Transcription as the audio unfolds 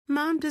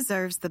Mom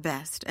deserves the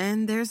best,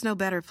 and there's no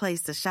better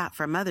place to shop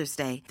for Mother's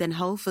Day than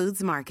Whole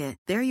Foods Market.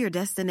 They're your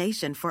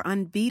destination for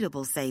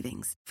unbeatable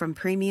savings, from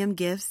premium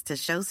gifts to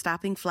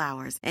show-stopping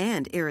flowers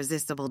and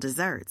irresistible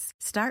desserts.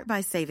 Start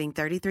by saving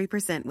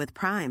 33% with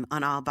Prime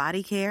on all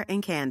body care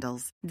and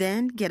candles.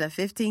 Then get a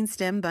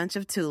 15-stem bunch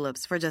of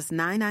tulips for just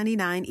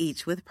 $9.99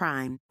 each with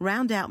Prime.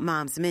 Round out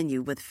Mom's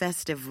menu with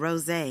festive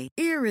rosé,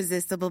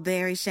 irresistible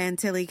berry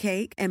chantilly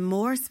cake, and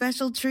more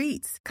special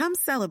treats. Come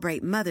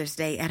celebrate Mother's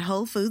Day at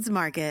Whole Foods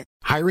Market.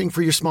 Hiring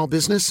for your small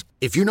business?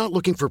 If you're not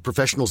looking for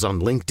professionals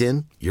on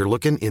LinkedIn, you're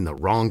looking in the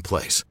wrong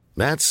place.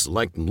 That's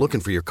like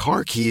looking for your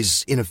car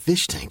keys in a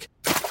fish tank.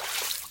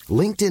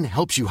 LinkedIn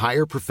helps you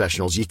hire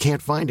professionals you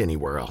can't find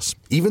anywhere else,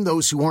 even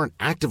those who aren't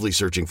actively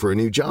searching for a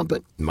new job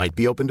but might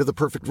be open to the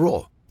perfect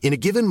role. In a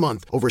given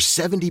month, over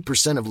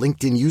 70% of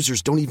LinkedIn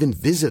users don't even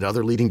visit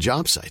other leading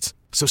job sites.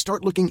 So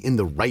start looking in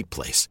the right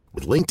place.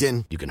 With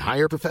LinkedIn, you can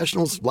hire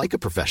professionals like a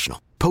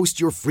professional. Post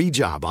your free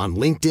job on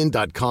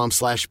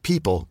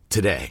linkedin.com/people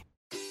today.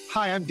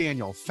 Hi, I'm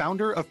Daniel,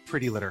 founder of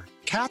Pretty Litter.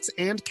 Cats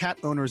and cat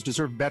owners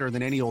deserve better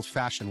than any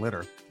old-fashioned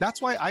litter.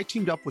 That's why I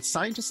teamed up with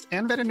scientists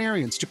and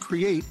veterinarians to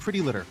create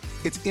Pretty Litter.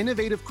 Its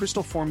innovative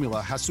crystal formula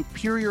has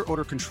superior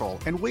odor control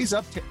and weighs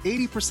up to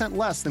 80%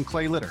 less than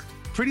clay litter.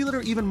 Pretty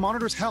Litter even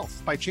monitors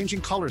health by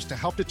changing colors to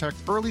help detect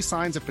early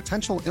signs of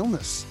potential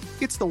illness.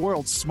 It's the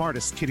world's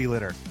smartest kitty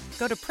litter.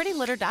 Go to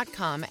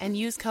prettylitter.com and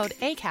use code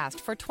ACAST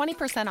for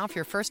 20% off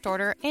your first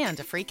order and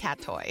a free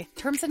cat toy.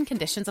 Terms and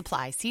conditions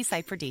apply. See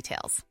site for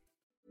details.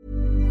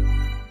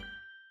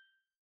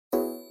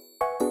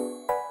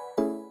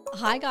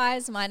 Hi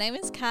guys, my name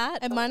is Kat.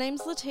 And my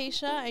name's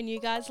Letitia, and you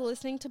guys are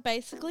listening to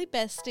Basically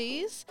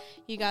Besties.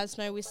 You guys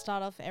know we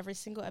start off every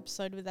single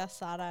episode with our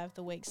side eye of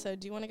the week, so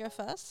do you want to go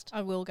first?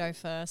 I will go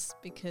first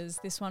because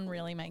this one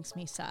really makes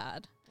me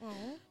sad.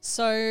 Aww.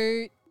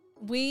 So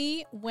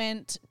we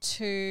went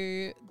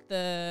to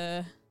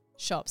the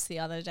shops the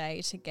other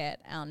day to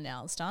get our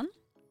nails done,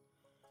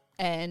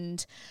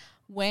 and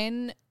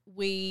when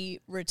we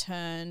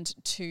returned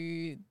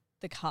to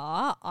the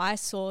car, I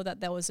saw that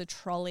there was a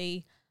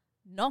trolley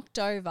knocked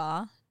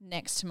over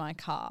next to my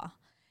car.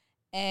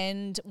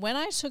 And when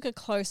I took a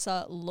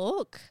closer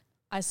look,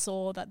 I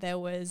saw that there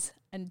was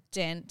a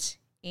dent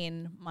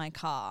in my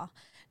car.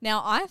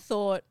 Now, I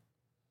thought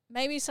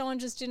maybe someone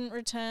just didn't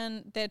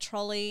return their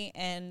trolley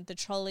and the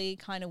trolley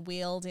kind of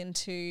wheeled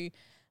into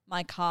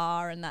my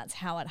car and that's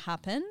how it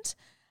happened.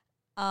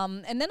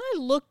 And then I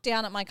looked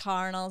down at my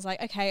car and I was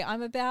like, okay,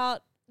 I'm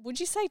about, would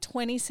you say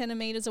 20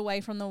 centimeters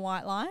away from the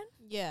white line?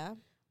 Yeah.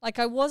 Like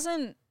I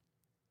wasn't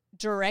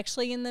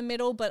directly in the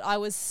middle, but I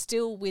was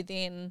still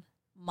within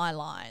my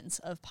lines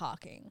of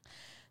parking.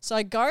 So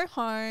I go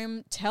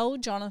home, tell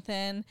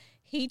Jonathan,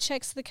 he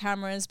checks the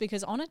cameras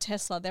because on a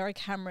Tesla, there are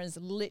cameras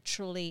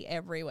literally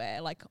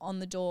everywhere, like on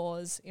the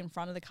doors, in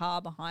front of the car,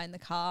 behind the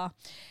car.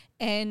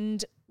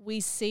 And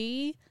we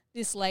see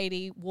this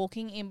lady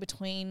walking in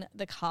between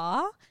the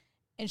car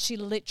and she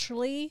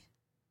literally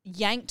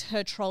yanked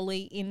her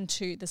trolley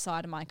into the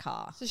side of my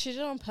car. So she did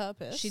it on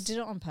purpose? She did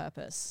it on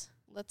purpose.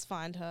 Let's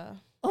find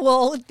her.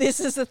 Well, this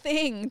is the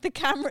thing. The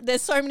camera,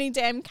 there's so many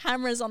damn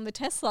cameras on the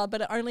Tesla,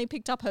 but it only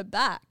picked up her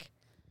back.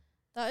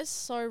 That is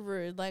so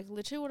rude. Like,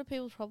 literally, what are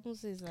people's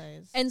problems these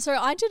days? And so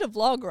I did a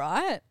vlog,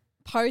 right?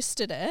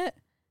 Posted it.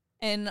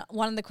 And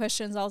one of the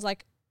questions I was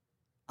like,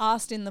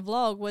 asked in the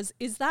vlog was,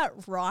 is that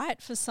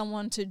right for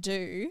someone to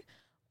do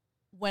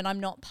when I'm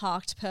not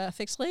parked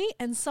perfectly?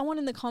 And someone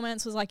in the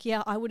comments was like,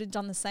 yeah, I would have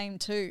done the same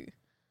too.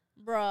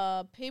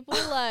 Bruh, people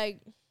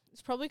like...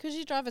 It's probably because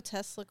you drive a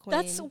Tesla, queen.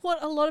 That's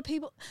what a lot of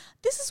people...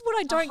 This is what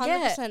I don't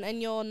 100%, get. And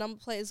your number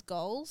plate is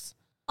goals?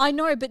 I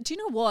know, but do you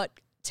know what?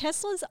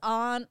 Teslas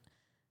aren't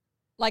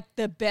like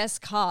the best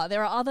car.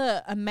 There are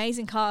other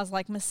amazing cars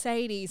like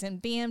Mercedes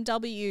and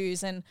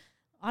BMWs and,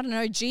 I don't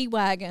know,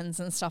 G-Wagons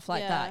and stuff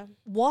like that.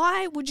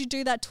 Why would you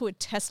do that to a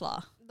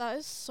Tesla? That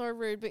is so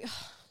rude. But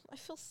I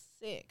feel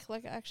sick.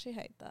 Like, I actually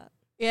hate that.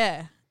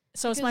 Yeah.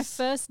 So it's my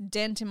first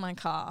dent in my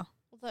car.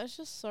 That's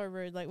just so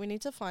rude. Like, we need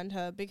to find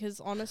her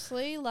because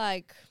honestly,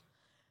 like...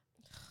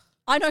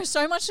 I know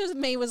so much of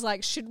me was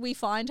like, should we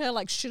find her?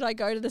 Like, should I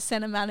go to the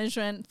center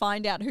management,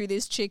 find out who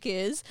this chick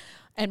is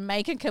and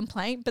make a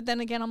complaint? But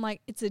then again, I'm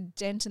like, it's a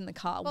dent in the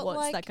car. But what's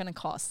like, that going to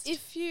cost?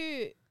 If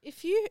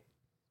you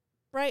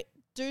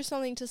do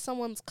something to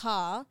someone's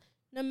car,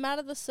 no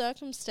matter the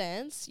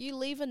circumstance, you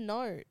leave a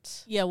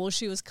note. Yeah, well,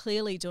 she was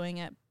clearly doing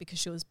it because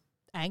she was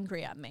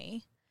angry at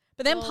me.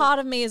 But then part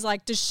of me is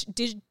like,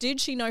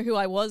 did she know who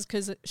I was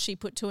because she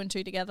put two and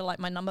two together, like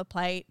my number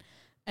plate,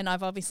 and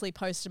I've obviously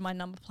posted my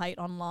number plate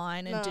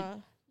online.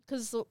 And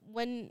because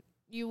when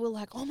you were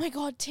like, oh my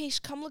God, Tish,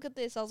 come look at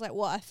this, I was like,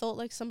 what? I thought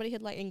like somebody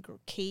had like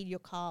keyed your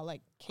car,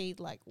 like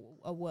keyed like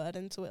a word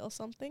into it or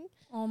something.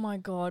 Oh my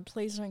God,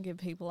 please don't give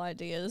people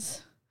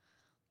ideas.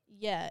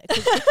 Yeah,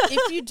 because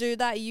if you do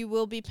that, you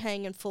will be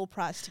paying in full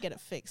price to get it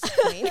fixed.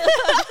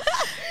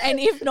 And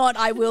if not,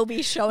 I will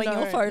be showing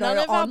your photo none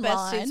of online. our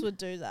besties would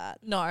do that.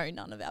 No,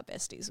 none of our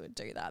besties would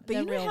do that. But They're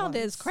you know real how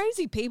there's ones.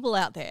 crazy people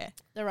out there.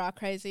 There are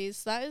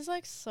crazies. That is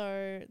like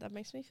so. That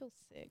makes me feel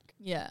sick.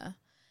 Yeah.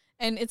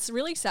 And it's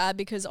really sad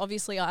because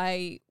obviously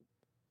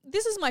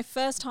this is my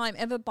first time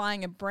ever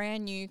buying a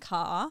brand new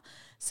car,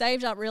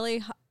 saved up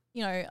really,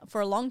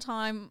 for a long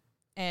time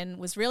and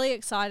was really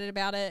excited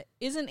about it.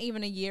 Isn't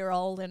even a year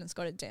old and it's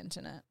got a dent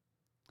in it.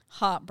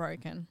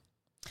 Heartbroken.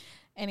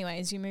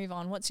 Anyways, you move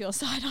on. What's your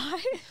side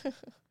eye?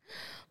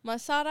 My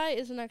side eye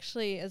isn't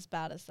actually as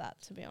bad as that,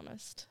 to be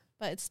honest.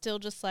 But it's still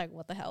just like,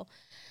 what the hell?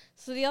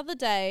 So the other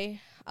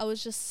day, I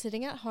was just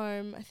sitting at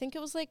home. I think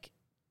it was like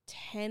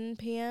 10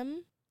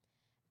 p.m.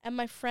 And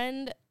my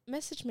friend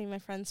messaged me, my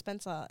friend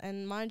Spencer.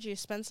 And mind you,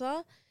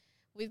 Spencer,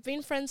 we've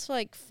been friends for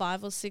like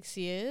 5 or 6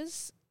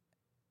 years.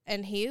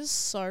 And he is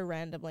so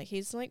random. Like,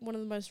 he's like one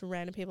of the most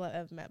random people I've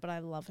ever met. But I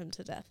love him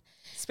to death.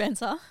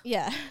 Spencer?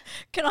 Yeah.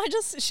 Can I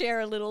just share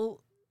a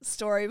little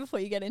story before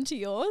you get into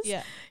yours?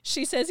 Yeah.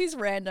 She says he's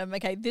random.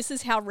 Okay, this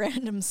is how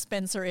random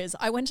Spencer is.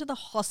 I went to the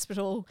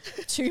hospital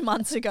 2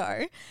 months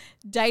ago.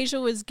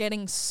 Deja was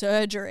getting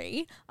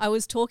surgery. I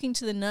was talking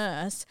to the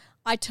nurse.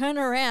 I turn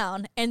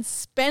around and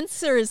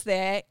Spencer is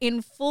there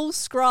in full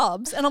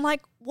scrubs. And I'm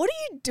like, what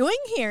are you doing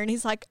here? And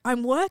he's like,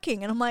 I'm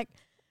working. And I'm like,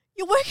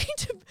 you're working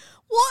to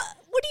what?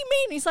 What do you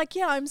mean? He's like,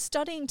 yeah, I'm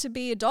studying to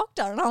be a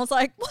doctor. And I was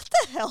like, what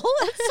the hell?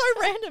 That's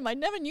so random. I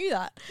never knew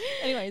that.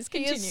 Anyways,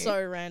 continue. He is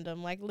so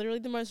random. Like, literally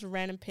the most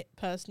random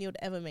person you'd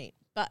ever meet.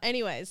 But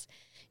anyways,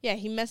 yeah,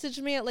 he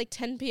messaged me at like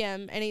 10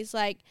 p.m. and he's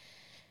like,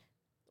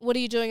 what are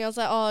you doing? I was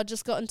like, oh, I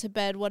just got into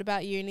bed. What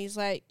about you? And he's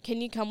like,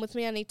 can you come with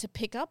me? I need to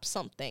pick up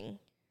something.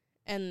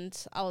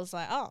 And I was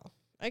like, oh,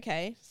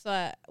 okay.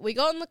 So we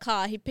got in the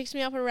car. He picks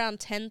me up at around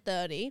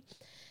 10:30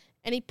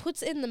 and he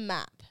puts in the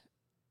map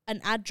an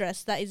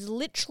address that is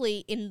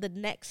literally in the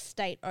next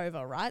state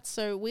over, right?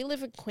 So we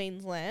live in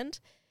Queensland.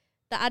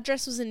 The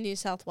address was in New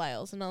South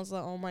Wales. And I was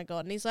like, oh my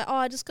God. And he's like, oh,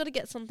 I just got to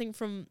get something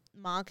from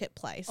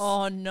Marketplace.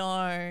 Oh,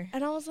 no.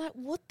 And I was like,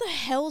 what the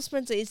hell,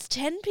 Spencer? It's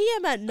 10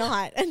 p.m. at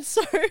night. And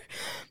so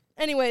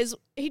anyways,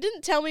 he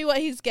didn't tell me what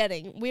he's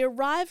getting. We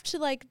arrived to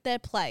like their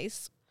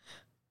place.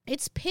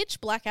 It's pitch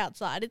black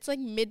outside. It's like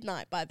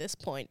midnight by this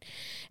point.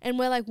 And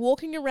we're like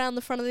walking around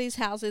the front of these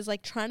houses,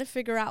 like trying to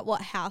figure out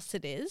what house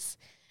it is.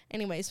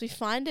 Anyways, we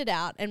find it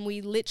out and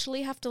we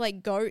literally have to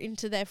like go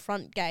into their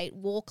front gate,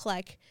 walk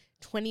like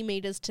 20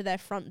 meters to their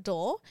front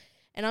door.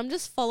 And I'm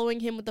just following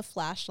him with the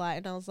flashlight.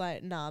 And I was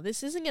like, nah,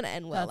 this isn't going to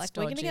end well. That's like,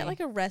 we're going to get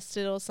dodgy. like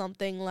arrested or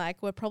something.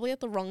 Like, we're probably at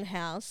the wrong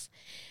house.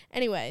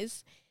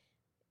 Anyways,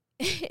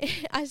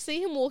 I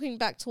see him walking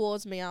back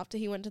towards me after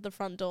he went to the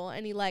front door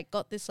and he like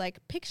got this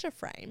like picture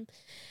frame.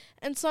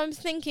 And so I'm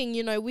thinking,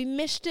 we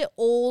mished it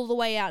all the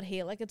way out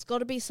here. Like, it's got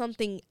to be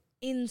something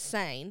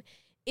insane.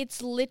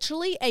 It's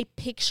literally a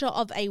picture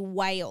of a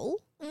whale.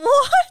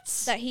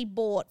 What? That he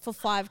bought for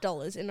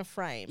 $5 in a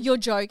frame. You're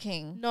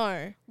joking.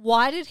 No.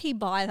 Why did he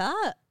buy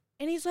that?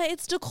 And he's like,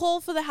 it's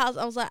decor for the house.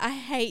 I was like, I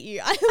hate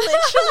you. I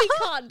literally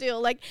can't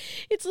deal. Like,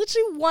 it's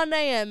literally 1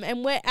 a.m.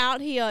 and we're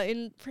out here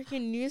in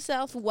freaking New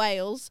South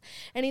Wales.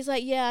 And he's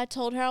like, yeah, I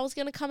told her I was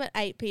going to come at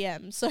 8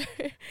 p.m. So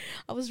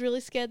I was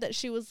really scared that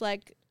she was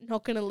like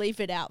not going to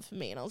leave it out for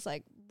me. And I was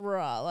like,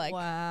 bruh, like,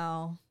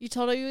 wow. You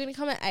told her you were going to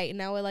come at 8 and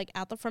now we're like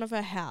out the front of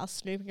her house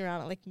snooping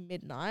around at like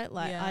midnight.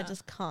 Like, Yeah. I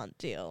just can't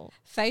deal.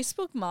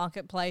 Facebook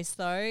Marketplace,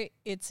 though,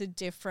 it's a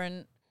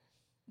different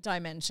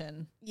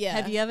dimension. Yeah.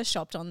 Have you ever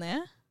shopped on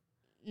there?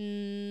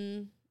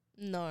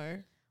 No.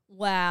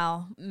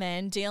 Wow,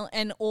 man,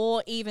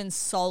 or even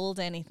sold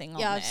anything on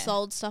there. Yeah, I've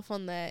sold stuff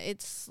on there.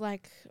 It's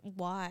like,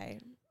 why?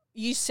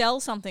 You sell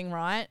something,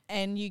 right?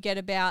 And you get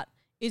about,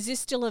 is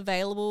this still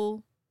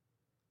available?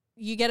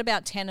 You get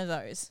about 10 of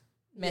those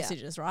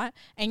messages, right?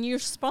 And you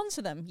respond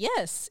to them.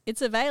 Yes,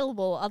 it's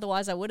available.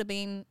 Otherwise, I would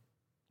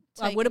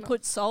have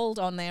put sold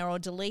on there or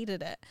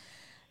deleted it.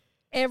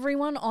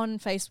 Everyone on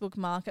Facebook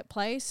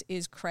Marketplace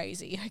is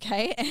crazy,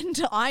 okay? And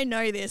I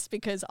know this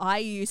because I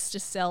used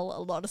to sell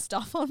a lot of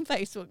stuff on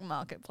Facebook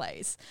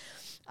Marketplace.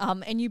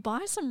 And you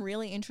buy some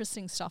really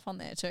interesting stuff on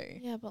there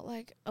too. Yeah, but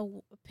like a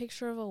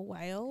picture of a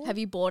whale. Have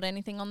you bought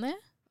anything on there?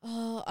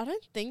 I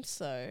don't think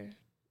so.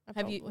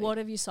 What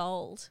have you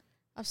sold?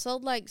 I've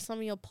sold like some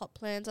of your pot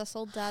plants. I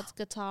sold Dad's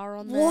guitar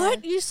on there.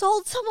 What? You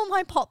sold some of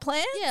my pot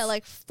plants? Yeah,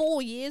 like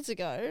 4 years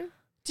ago.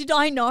 Did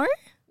I know?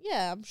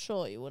 Yeah, I'm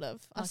sure you would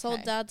have. I sold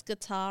Okay. Dad's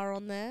guitar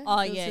on there. Oh,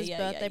 It was yeah, his yeah,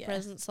 birthday yeah.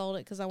 present. Sold it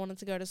because I wanted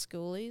to go to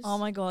schoolies. Oh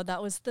my God,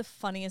 that was the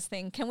funniest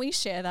thing. Can we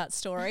share that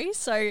story?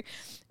 So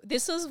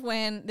this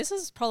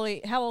is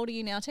probably, how old are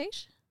you now,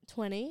 Tish?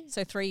 20.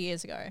 So 3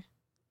 years ago.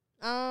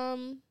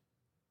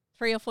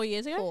 3 or 4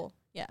 years ago? 4.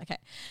 Yeah, okay.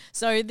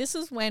 So this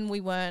is when we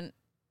weren't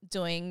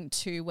doing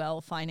too well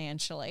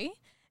financially.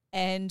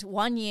 And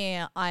one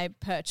year I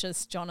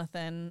purchased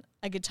Jonathan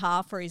a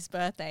guitar for his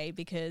birthday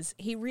because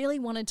he really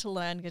wanted to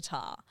learn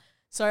guitar.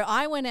 So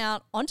I went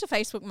out onto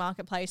Facebook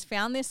Marketplace,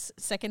 found this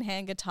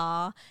secondhand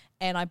guitar,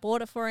 and I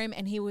bought it for him,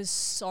 and he was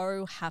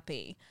so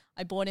happy.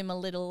 I bought him a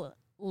little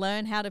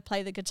learn how to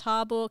play the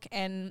guitar book,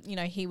 and,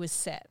 he was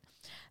set.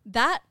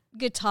 That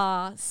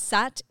guitar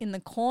sat in the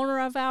corner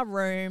of our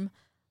room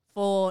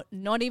for,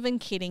 not even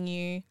kidding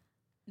you,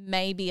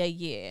 maybe a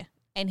year.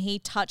 And he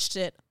touched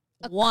it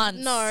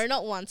once. No,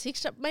 not once. He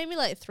maybe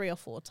like 3 or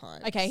 4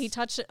 times. Okay, he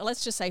touched it,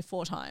 let's just say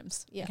 4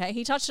 times. Yeah. Okay,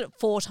 he touched it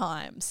 4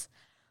 times.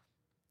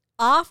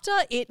 After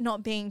it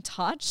not being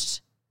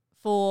touched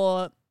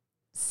for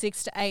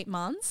 6 to 8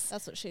 months.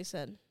 That's what she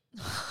said.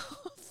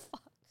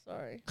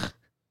 Sorry.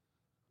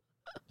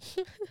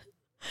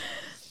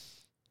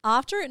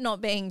 After it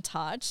not being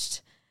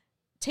touched,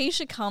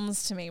 Tisha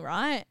comes to me,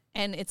 right?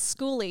 And it's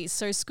schoolies.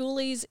 So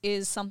schoolies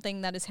is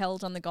something that is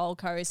held on the Gold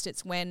Coast.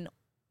 It's when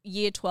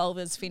year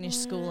 12ers finish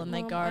school and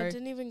they Mum, go. I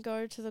didn't even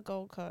go to the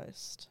Gold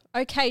Coast.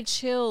 Okay,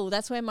 chill.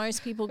 That's where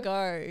most people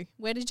go.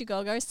 Where did you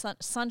go?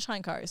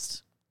 Sunshine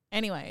Coast.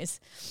 Anyways,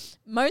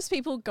 most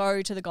people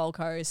go to the Gold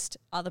Coast.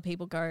 Other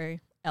people go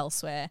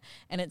elsewhere.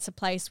 And it's a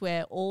place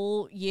where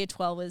all year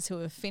 12ers who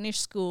have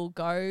finished school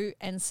go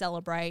and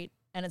celebrate.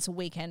 And it's a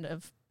week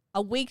of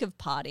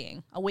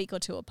partying, a week or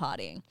 2 of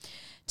partying.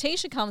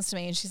 Tisha comes to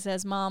me and she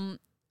says, Mum,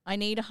 I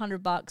need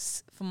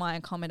 $100 for my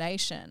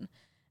accommodation.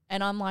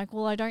 And I'm like,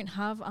 well, I don't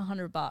have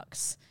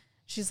 $100.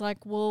 She's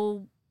like,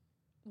 well,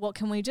 what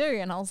can we do?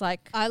 And I was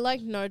like, I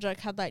no joke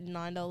had like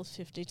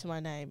 $9.50 to my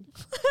name.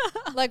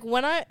 Like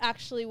when I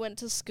actually went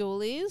to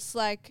schoolies,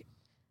 like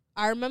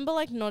I remember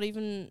like not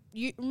even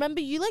you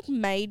like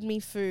made me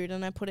food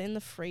and I put it in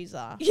the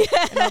freezer. Yeah.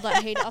 And I would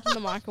like heat it up in the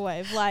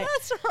microwave. Like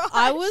that's right.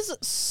 I was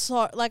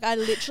so like I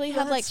literally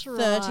had like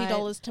That's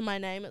 $30 to my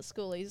name at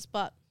schoolies,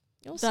 but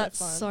it was That's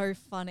so fun. so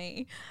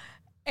funny.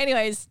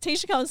 Anyways,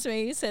 Tisha comes to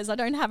me, says, I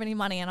don't have any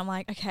money. And I'm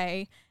like,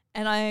 okay.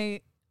 And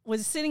I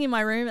was sitting in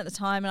my room at the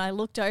time and I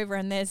looked over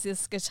and there's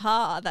this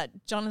guitar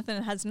that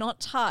Jonathan has not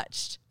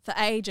touched for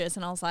ages.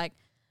 And I was like,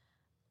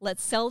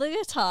 let's sell the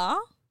guitar.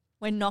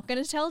 We're not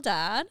going to tell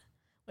Dad.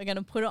 We're going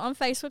to put it on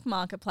Facebook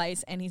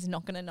Marketplace and he's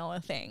not going to know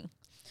a thing.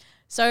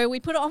 So we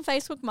put it on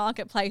Facebook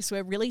Marketplace.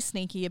 We're really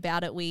sneaky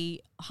about it.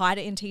 We hide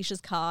it in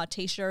Tisha's car.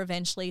 Tisha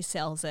eventually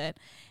sells it.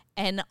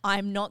 And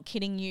I'm not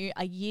kidding you,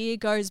 a year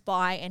goes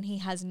by and he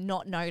has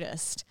not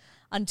noticed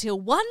until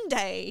one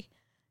day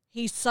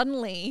he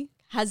suddenly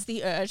has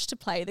the urge to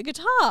play the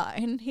guitar.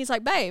 And he's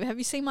like, babe, have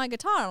you seen my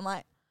guitar? I'm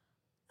like,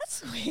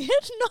 that's weird.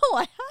 No,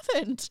 I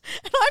haven't.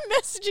 And I'm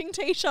messaging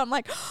Tisha. I'm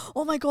like,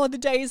 oh my God, the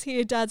day is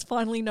here. Dad's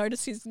finally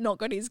noticed he's not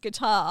got his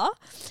guitar.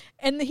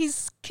 And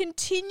he's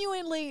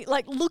continually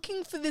like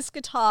looking for this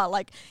guitar.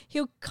 Like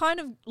he'll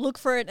kind of look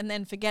for it and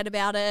then forget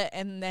about it.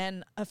 And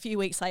then a few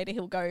weeks later,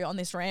 he'll go on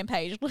this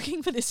rampage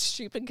looking for this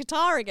stupid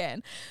guitar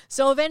again.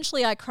 So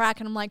eventually I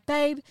crack and I'm like,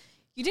 babe,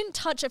 you didn't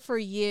touch it for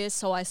a year,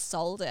 so I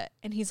sold it.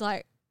 And he's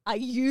like, are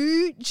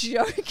you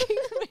joking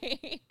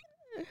me?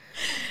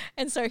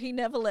 And so he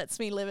never lets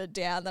me live it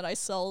down that I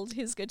sold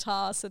his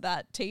guitar so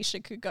that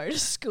Tisha could go to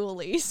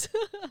schoolies.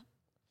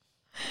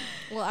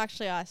 Well,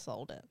 actually I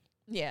sold it.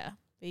 Yeah.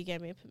 But he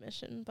gave me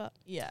permission. But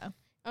Yeah.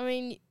 I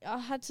mean, I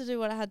had to do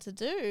what I had to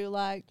do.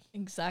 Like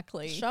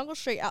Exactly. Struggle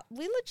Street.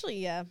 We literally,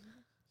 yeah.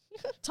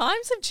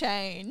 Times have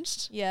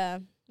changed. Yeah.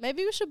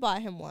 Maybe we should buy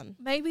him one.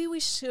 Maybe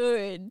we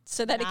should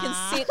so that it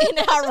can sit in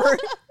our room.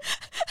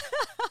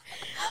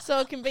 So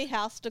it can be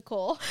house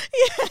decor.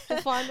 Yeah.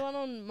 We'll find one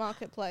on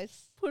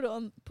Marketplace. Put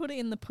it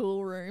in the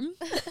pool room.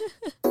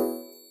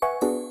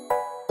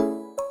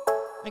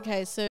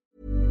 Okay, so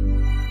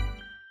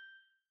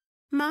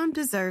Mom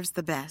deserves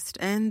the best,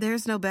 and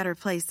there's no better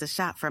place to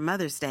shop for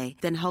Mother's Day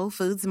than Whole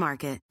Foods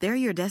Market. They're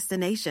your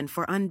destination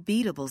for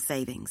unbeatable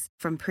savings,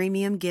 from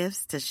premium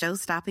gifts to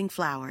show-stopping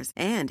flowers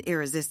and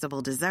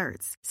irresistible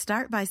desserts.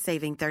 Start by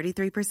saving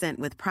 33%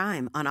 with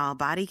Prime on all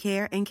body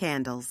care and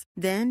candles.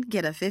 Then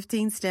get a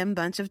 15-stem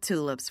bunch of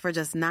tulips for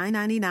just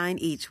 $9.99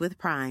 each with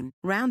Prime.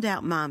 Round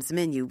out Mom's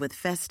menu with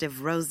festive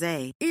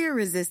rosé,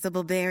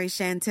 irresistible berry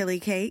chantilly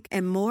cake,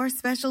 and more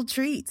special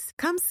treats.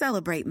 Come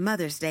celebrate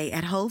Mother's Day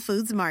at Whole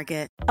Foods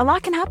Market. A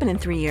lot can happen in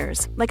 3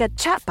 years, like a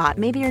chatbot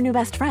may be your new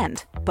best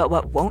friend. But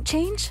what won't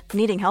change?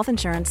 Needing health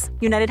insurance.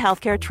 United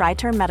Healthcare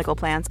Tri-Term Medical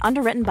Plans,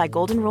 underwritten by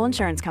Golden Rule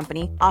Insurance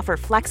Company, offer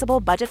flexible,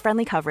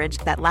 budget-friendly coverage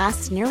that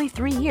lasts nearly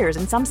 3 years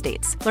in some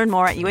states. Learn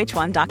more at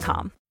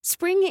uh1.com.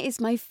 Spring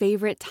is my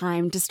favorite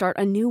time to start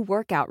a new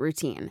workout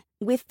routine.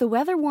 With the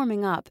weather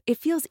warming up, it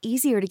feels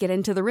easier to get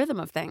into the rhythm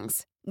of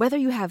things. Whether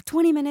you have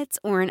 20 minutes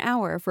or an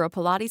hour for a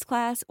Pilates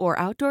class or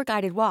outdoor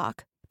guided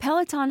walk,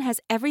 Peloton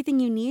has everything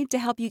you need to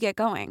help you get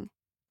going.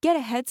 Get a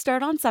head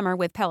start on summer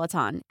with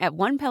Peloton at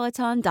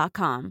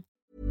onepeloton.com.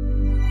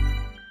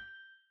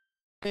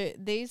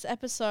 these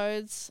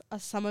episodes are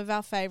some of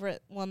our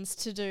favorite ones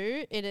to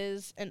do. It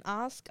is an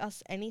Ask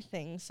Us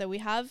Anything. So we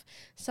have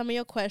some of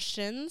your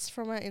questions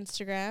from our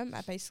Instagram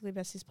at Basically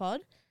Bessie's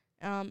Pod,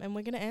 and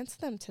we're going to answer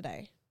them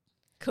today.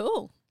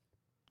 Cool.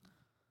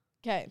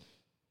 Okay.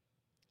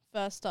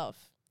 First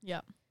off.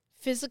 Yeah.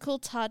 Physical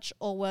touch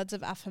or words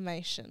of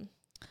affirmation?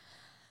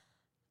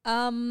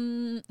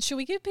 Should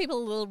we give people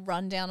a little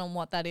rundown on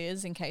what that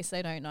is in case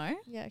they don't know?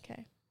 Yeah,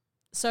 okay.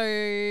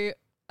 So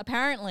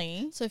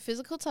apparently. So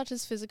physical touch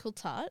is physical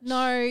touch.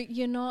 No,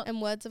 you're not.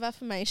 And words of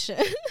affirmation.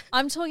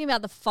 I'm talking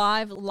about the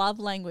 5 love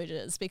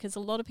languages because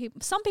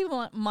some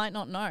people might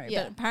not know,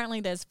 Yeah. but apparently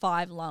there's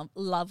 5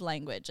 love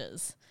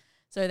languages.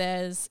 So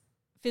there's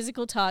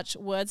physical touch,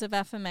 words of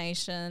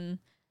affirmation,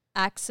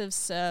 acts of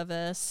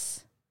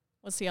service.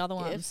 What's the other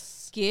one?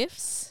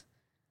 Gifts.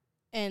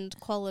 And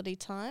quality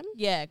time.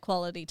 Yeah,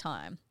 quality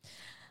time.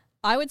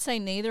 I would say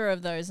neither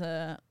of those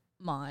are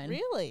mine.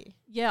 Really?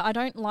 Yeah, I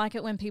don't like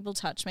it when people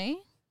touch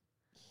me.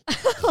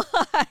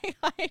 I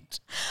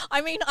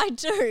mean, I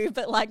do,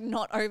 but like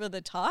not over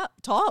the top.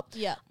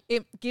 Yeah.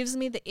 It gives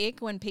me the ick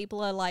when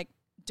people are like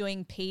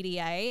doing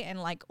PDA and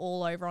like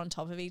all over on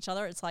top of each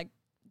other. It's like,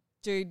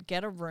 dude,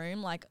 get a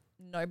room. Like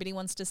nobody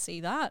wants to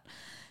see that.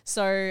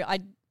 So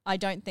I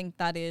don't think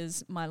that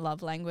is my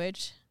love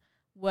language.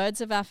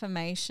 Words of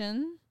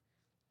affirmation.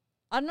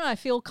 I don't know. I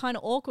feel kind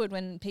of awkward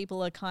when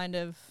people are kind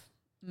of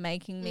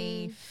making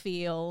me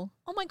feel,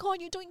 oh my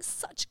God, you're doing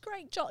such a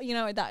great job. You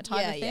know, that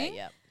type of thing.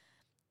 Yeah.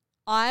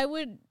 I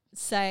would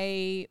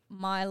say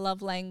my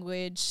love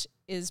language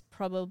is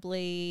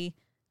probably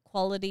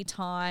quality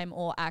time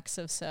or acts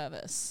of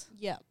service.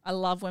 Yeah. I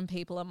love when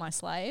people are my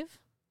slave.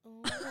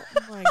 Oh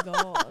my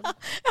God.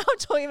 I'm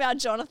talking about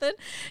Jonathan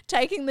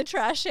taking the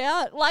trash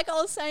out. Like I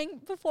was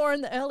saying before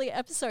in the earlier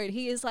episode,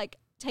 he is like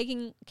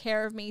taking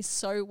care of me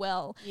so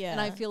well. Yeah.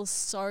 And I feel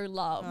so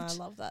loved. I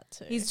love that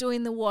too. He's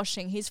doing the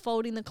washing. He's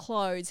folding the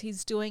clothes.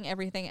 He's doing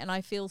everything. And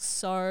I feel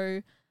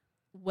so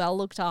well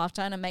looked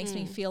after. And it makes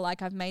me feel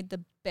like I've made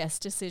the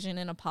best decision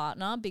in a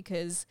partner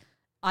because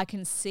I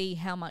can see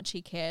how much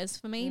he cares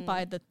for me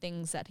by the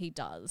things that he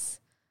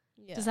does.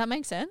 Yeah. Does that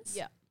make sense?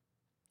 Yeah.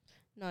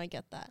 No, I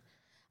get that.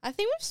 I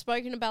think we've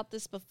spoken about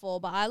this before,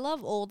 but I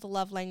love all the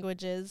love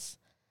languages.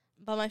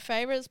 But my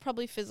favorite is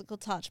probably physical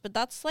touch. But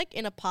that's like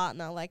in a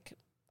partner. Like,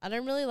 I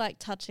don't really like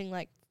touching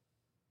like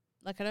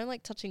I don't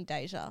like touching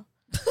Deja.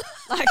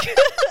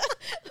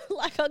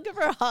 like I'll give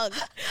her a hug.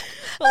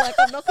 But like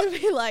I'm not gonna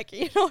be like,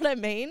 you know what I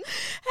mean?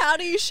 How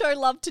do you show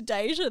love to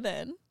Deja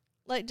then?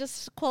 Like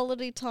just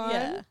quality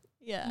time.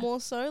 Yeah.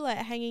 More so, like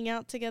hanging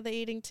out together,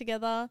 eating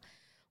together.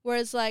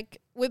 Whereas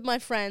like with my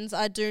friends,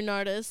 I do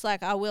notice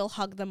like I will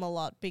hug them a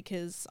lot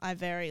because I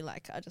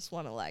just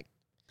want to like.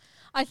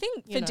 I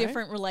think You for know?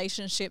 different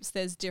relationships,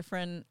 there's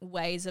different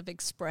ways of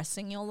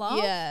expressing your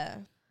love. Yeah.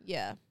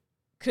 Yeah.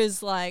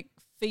 Because like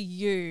for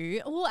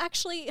you, well,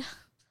 actually,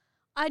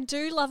 I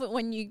do love it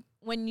when you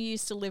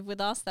used to live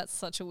with us. That's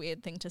such a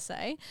weird thing to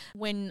say.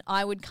 When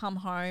I would come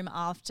home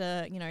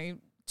after,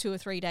 2 or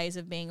 3 days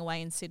of being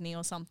away in Sydney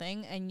or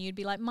something, and you'd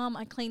be like, Mum,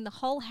 I cleaned the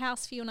whole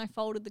house for you and I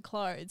folded the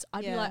clothes.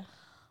 I'd be like,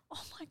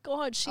 oh my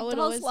God, she I would does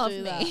always love do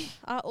me. that.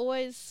 I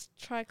always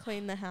try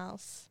clean the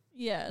house.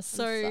 Yeah, and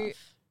so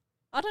stuff.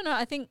 I don't know.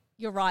 I think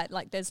you're right.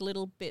 Like there's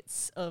little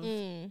bits of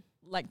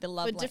like the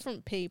love. For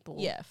different people.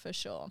 Yeah, for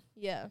sure.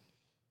 Yeah.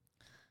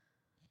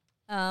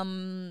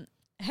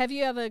 Have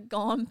you ever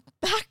gone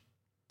back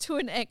to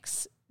an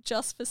ex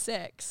just for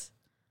sex?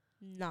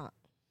 Nah.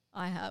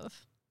 I have.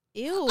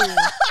 Ew.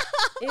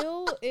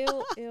 Ew. What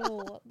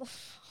the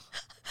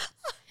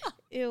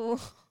Ew.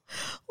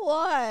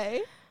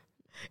 Why?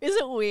 Is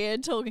it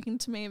weird talking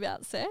to me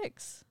about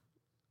sex?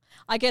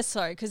 I guess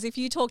so, because if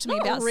you talk to me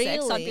Not about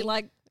sex, I'd be really.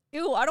 like,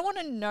 ew, I don't want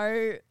to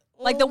know.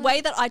 Like the way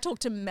that I talk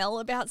to Mel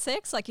about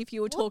sex, like if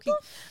you were talking.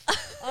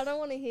 I don't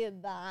want to hear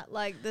that.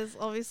 Like, there's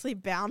obviously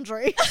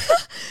boundaries.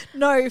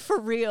 No, for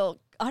real.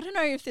 I don't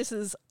know if this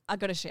is, I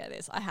got to share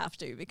this. I have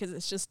to because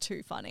it's just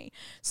too funny.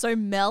 So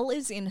Mel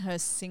is in her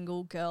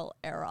single girl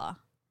era,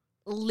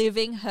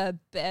 living her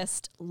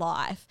best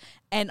life.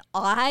 And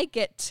I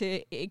get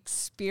to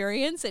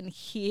experience and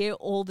hear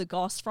all the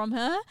goss from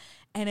her.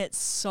 And it's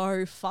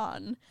so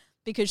fun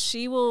because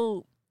she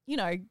will,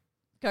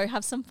 go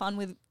have some fun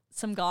with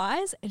some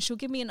guys and she'll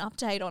give me an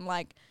update on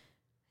like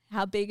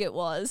how big it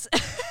was.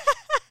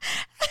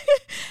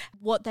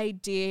 What they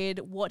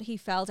did, what he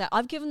felt at.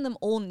 I've given them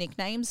all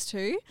nicknames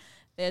too.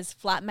 There's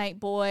flatmate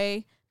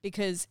boy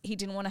because he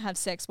didn't want to have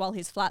sex while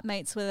his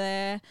flatmates were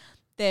there.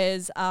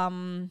 There's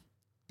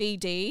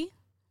BD,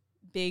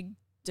 big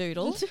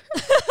doodle.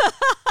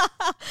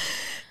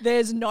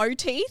 There's no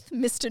teeth,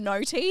 Mr.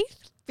 No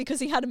Teeth, because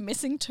he had a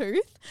missing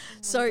tooth.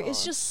 So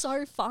it's just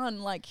so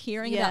fun like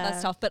hearing about that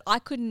stuff. But I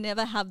could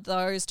never have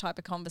those type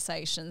of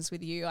conversations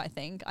with you, I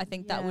think. I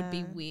think that would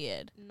be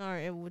weird. No,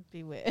 it would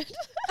be weird.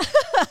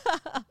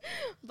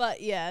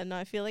 But yeah, no,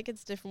 I feel like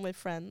it's different with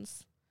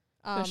friends.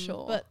 For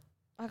sure. But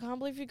I can't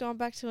believe you're going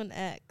back to an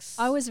ex.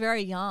 I was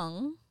very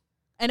young.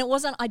 And it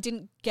wasn't, I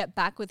didn't get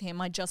back with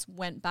him. I just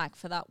went back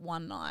for that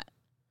one night.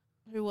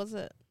 Who was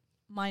it?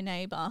 My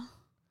neighbour.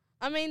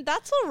 I mean,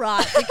 that's all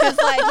right because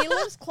like he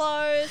lives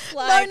close.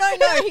 Like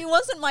No. He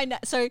wasn't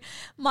so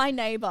my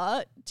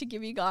neighbour, to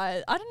give you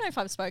guys, I don't know if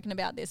I've spoken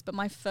about this, but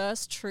my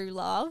first true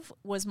love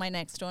was my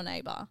next door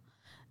neighbour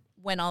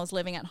when I was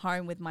living at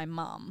home with my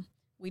mum.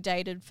 We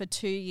dated for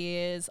 2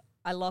 years.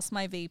 I lost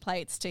my V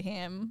plates to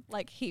him.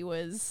 Like he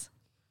was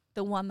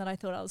the one that I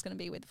thought I was going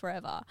to be with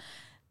forever.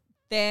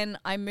 Then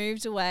I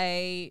moved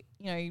away,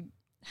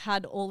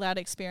 had all that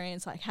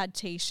experience, like had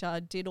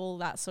Tisha, did all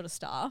that sort of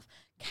stuff,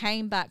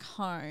 came back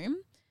home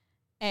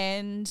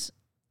and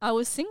I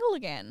was single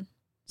again.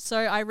 So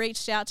I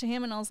reached out to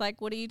him and I was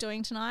like, what are you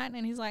doing tonight?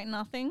 And he's like,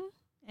 nothing.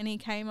 And he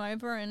came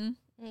over and...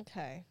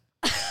 Okay.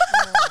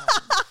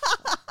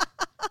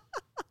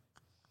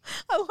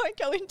 I won't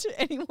go into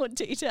any more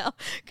detail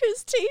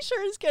because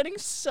Tisha is getting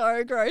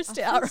so grossed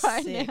out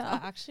right now.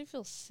 I actually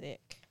feel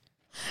sick.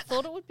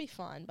 Thought it would be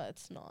fine, but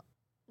it's not.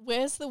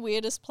 Where's the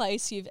weirdest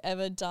place you've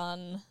ever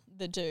done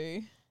the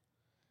do?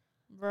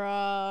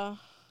 Bruh.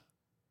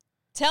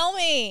 Tell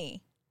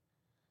me.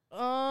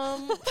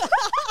 Well,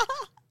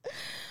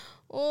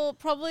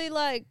 probably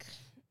like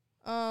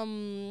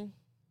on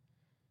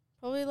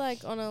a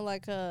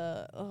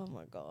oh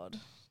my God,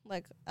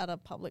 like at a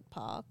public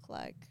park,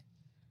 like.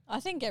 I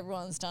think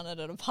everyone's done it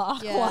at a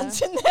park Yeah.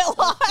 once in their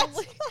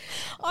life.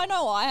 I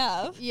know I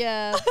have.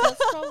 Yeah,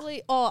 that's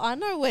probably. Oh, I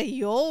know where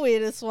your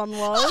weirdest one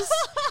was.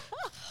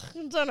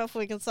 I don't know if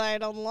we can say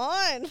it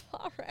online.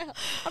 Far out.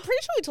 I'm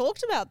pretty sure we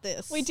talked about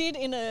this. We did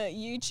in a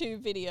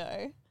YouTube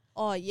video.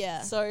 Oh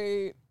yeah.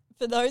 So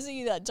for those of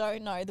you that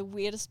don't know, the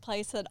weirdest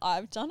place that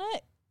I've done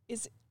it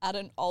is at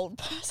an old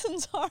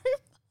person's home.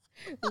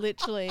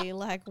 Literally,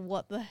 like,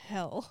 what the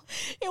hell?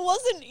 It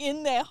wasn't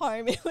in their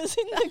home. It was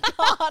in the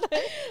garden.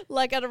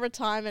 Like at a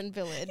retirement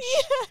village.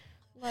 Yeah.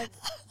 Like,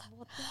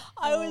 what the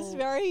I was hell?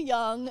 very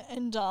young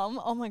and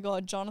dumb. Oh my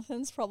God,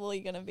 Jonathan's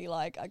probably going to be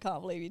like, I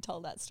can't believe you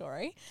told that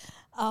story.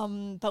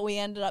 But we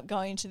ended up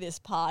going to this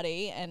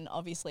party and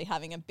obviously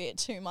having a bit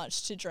too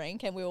much to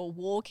drink, and we were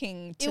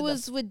walking to It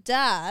was with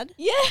Dad.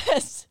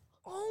 Yes.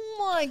 Oh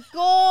my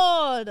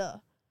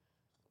God.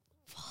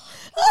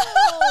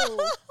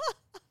 Oh.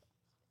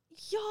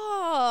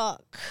 Yuck.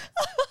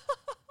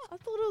 I thought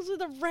it was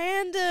with a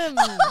random.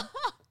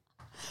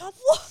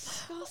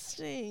 That's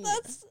disgusting.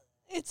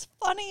 It's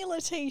funny,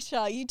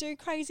 Letitia. You do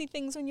crazy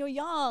things when you're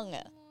young.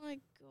 Oh my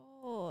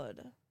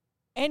God.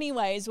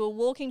 Anyways, we're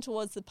walking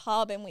towards the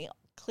pub and we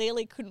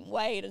clearly couldn't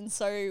wait. And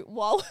so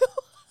while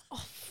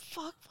Oh,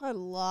 fuck my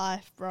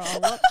life, bro.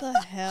 What the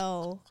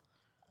hell?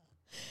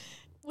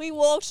 we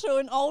walked to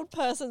an old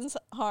person's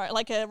home,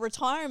 like a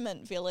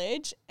retirement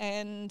village,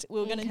 and we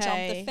were going to jump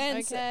the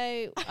fence.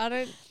 Okay, I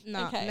don't.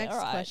 No. Okay, Next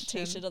all right.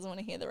 question. Tisha doesn't want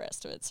to hear the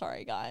rest of it.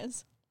 Sorry,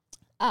 guys.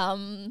 I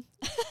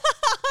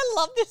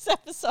love this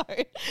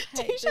episode.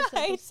 Tisha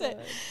hates it.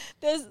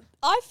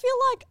 I feel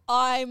like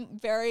I'm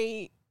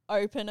very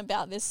open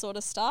about this sort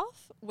of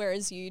stuff,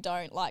 whereas you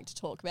don't like to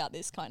talk about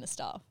this kind of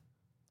stuff.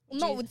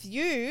 Not with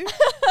you.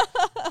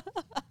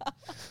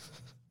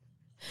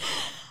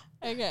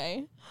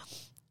 Okay.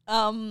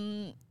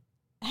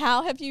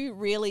 How have you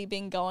really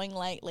been going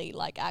lately?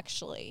 Like,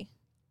 actually,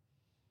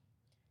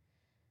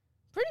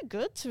 Pretty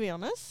good, to be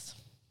honest.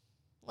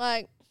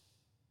 Like,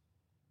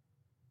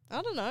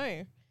 I don't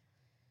know.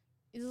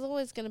 There's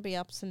always going to be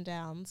ups and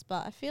downs,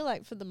 but I feel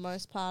like for the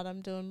most part,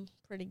 I'm doing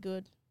pretty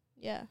good.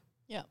 Yeah.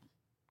 Yeah.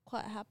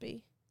 Quite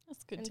happy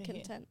That's good and to hear.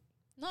 content.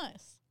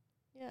 Nice.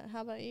 Yeah.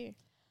 How about you?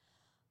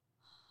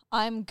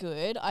 I'm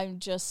good. I'm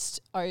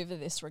just over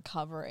this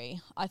recovery.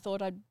 I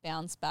thought I'd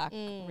bounce back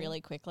really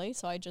quickly.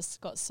 So I just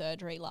got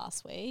surgery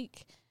last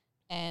week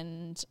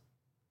and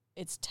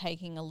it's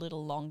taking a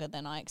little longer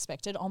than I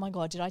expected. Oh my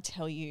God, did I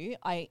tell you?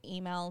 I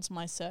emailed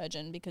my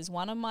surgeon because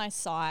one of my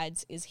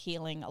sides is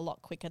healing a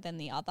lot quicker than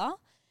the other.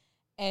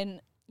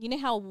 And you know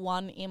how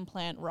one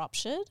implant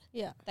ruptured?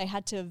 Yeah. They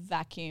had to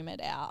vacuum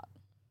it out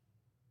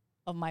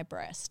of my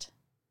breast.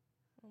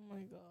 Oh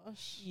my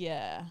gosh.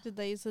 Yeah. Did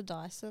they use the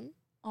Dyson?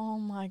 Oh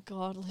my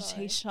God,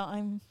 Sorry.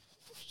 Letitia,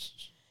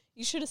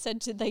 you should have said,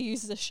 did they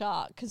use the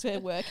shark? Because we're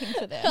working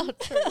for them.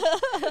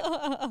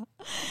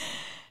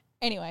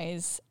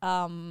 Anyways,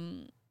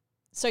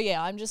 so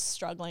yeah, I'm just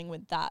struggling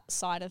with that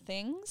side of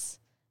things.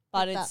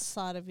 But Like that it's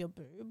side of your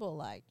boob or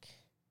like...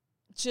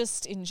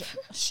 just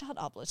shut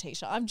up,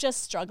 Letitia. I'm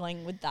just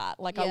struggling with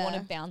that. Like I want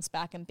to Yeah. bounce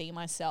back and be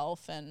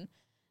myself, and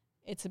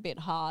it's a bit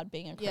hard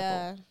being a cripple.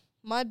 Yeah.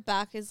 My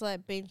back is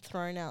like being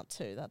thrown out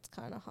too. That's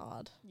kind of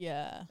hard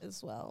Yeah.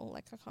 as well.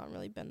 Like I can't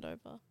really bend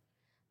over.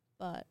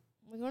 But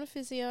we're going to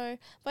physio.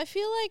 But I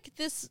feel like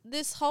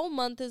this whole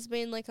month has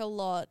been like a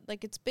lot.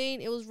 Like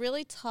it was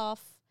really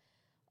tough.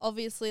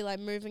 Obviously, like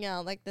moving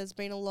out, like there's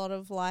been a lot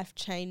of life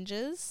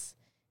changes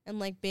and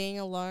like being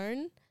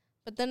alone.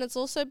 But then it's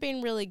also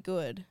been really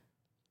good.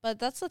 But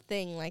that's the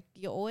thing. Like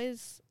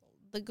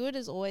the good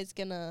is always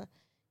going to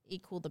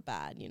equal the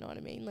bad. You know what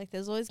I mean? Like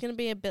there's always going to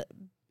be a bit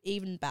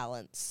even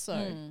balance.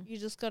 So you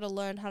just got to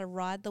learn how to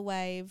ride the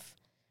wave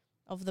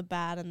of the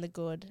bad and the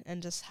good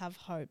and just have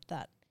hope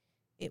that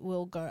it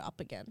will go up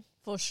again.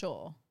 For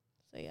sure.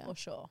 So yeah. For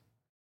sure.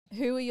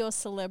 Who are your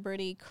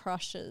celebrity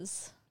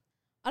crushes?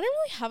 I don't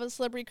really have a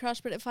celebrity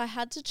crush, but if I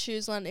had to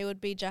choose one, it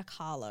would be Jack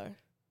Harlow.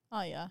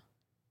 Oh, yeah.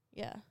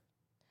 Yeah.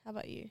 How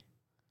about you?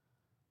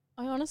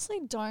 I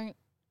honestly don't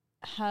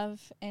have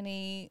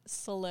any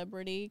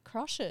celebrity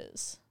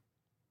crushes.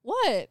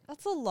 What?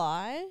 That's a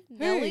lie.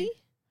 Nelly?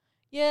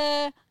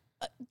 Yeah.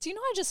 Do you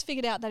know I just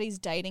figured out that he's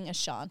dating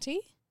Ashanti?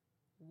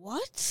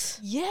 What?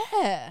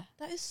 Yeah.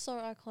 That is so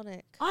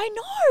iconic. I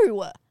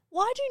know.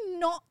 Why do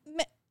not...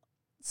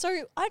 So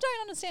I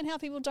don't understand how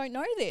people don't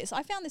know this.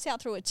 I found this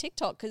out through a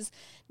TikTok because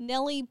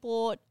Nelly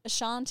bought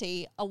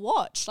Ashanti a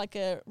watch, like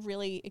a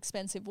really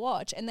expensive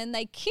watch, and then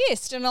they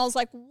kissed, and I was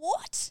like,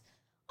 what?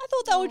 I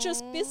thought they were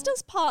just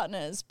business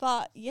partners,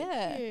 but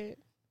yeah, Cute.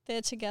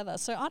 they're together.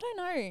 So I don't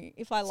know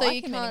if I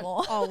like him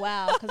anymore. Oh,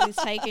 wow, because he's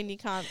taken, you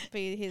can't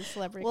be his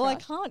celebrity Well, I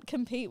crush. can't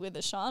compete with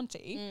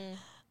Ashanti.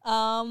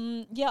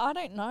 Yeah, I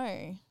don't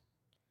know.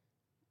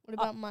 What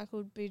about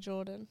Michael B.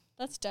 Jordan?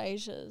 That's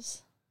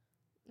Deja's.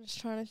 I'm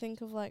just trying to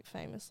think of, like,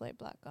 famous late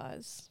black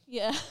guys.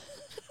 Yeah.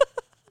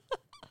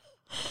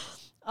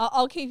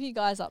 I'll keep you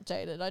guys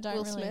updated. I don't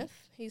Will really...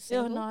 Smith, he's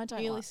Yeah, single. no, I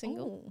don't Newly like...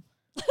 single.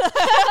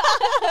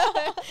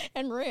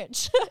 And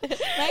rich.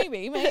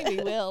 maybe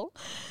Will.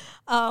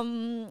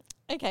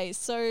 Okay,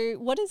 so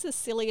what is the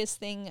silliest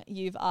thing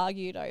you've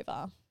argued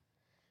over?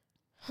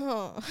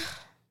 Huh.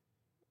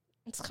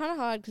 It's kind of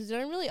hard because you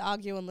don't really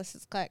argue unless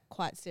it's, like,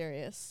 quite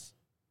serious.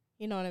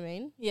 You know what I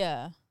mean?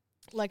 Yeah.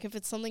 Like, if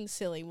it's something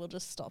silly, we'll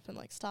just stop and,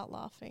 like, start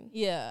laughing.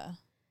 Yeah.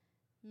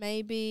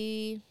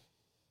 Maybe,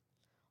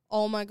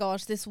 oh my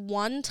gosh, this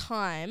one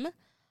time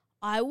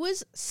I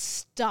was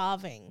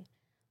starving,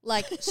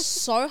 like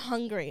so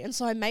hungry. And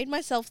so I made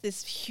myself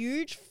this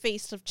huge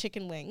feast of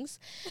chicken wings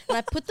and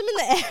I put them in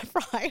the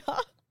air fryer.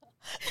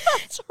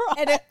 That's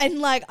right. And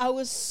like, I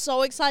was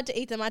so excited to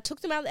eat them. I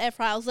took them out of the air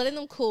fryer. I was letting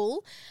them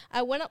cool.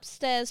 I went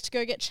upstairs to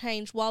go get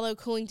changed while they were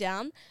cooling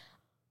down.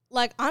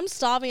 Like, I'm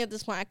starving at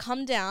this point. I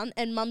come down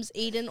and Mum's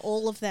eaten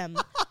all of them.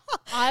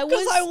 I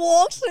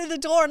walked through the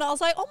door and I was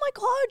like, oh my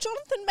God,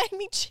 Jonathan made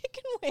me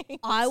chicken wings.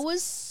 I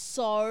was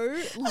so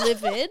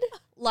livid.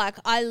 Like,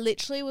 I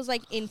literally was,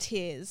 like, in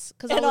tears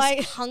because I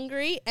was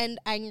hungry and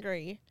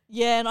angry.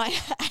 Yeah, and I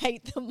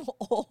ate them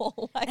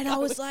all. Like, and I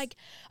was like,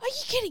 are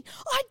you kidding?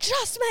 I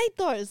just made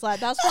those. Like,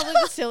 that's probably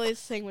the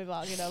silliest thing we've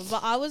argued over.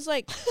 But I was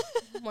like,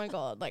 oh my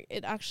God, like,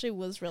 it actually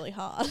was really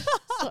hard.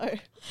 So...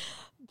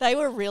 They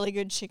were really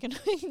good chicken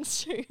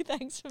wings too.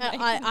 Thanks for making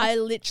them. I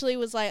literally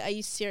was like, are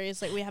you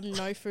serious? Like, we have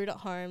no food at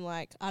home.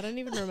 Like, I don't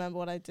even remember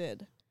what I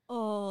did.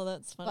 Oh,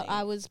 that's funny. But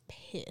I was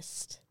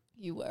pissed.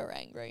 You were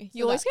angry. So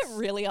you always get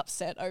really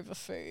upset over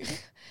food.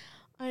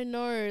 I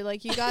know.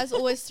 Like, you guys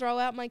always throw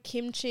out my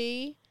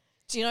kimchi.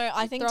 Do you know,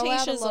 I think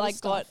Tisha's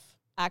like got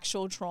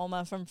actual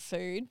trauma from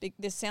food.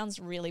 This sounds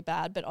really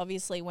bad, but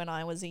obviously when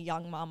I was a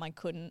young mum, I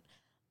couldn't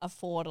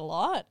afford a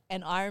lot.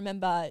 And I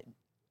remember...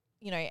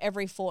 you know,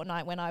 every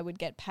fortnight when I would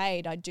get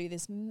paid, I'd do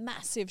this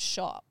massive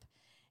shop.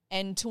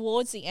 And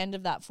towards the end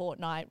of that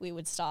fortnight, we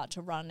would start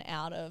to run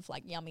out of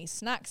like yummy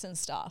snacks and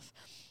stuff.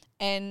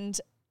 And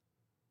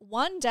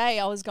one day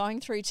I was going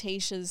through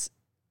Tisha's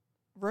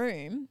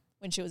room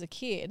when she was a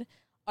kid,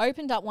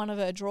 opened up one of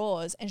her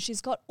drawers and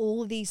she's got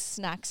all these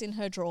snacks in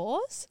her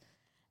drawers.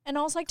 And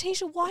I was like,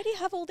 Tisha, why do you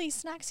have all these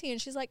snacks here? And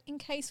she's like, in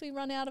case we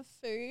run out of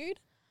food.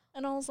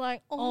 And I was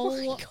like,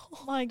 oh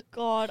my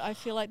God, I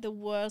feel like the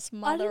worst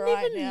mother right now.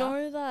 I didn't even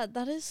know that.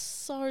 That is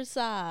so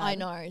sad. I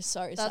know,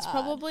 so sad. That's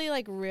probably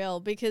like real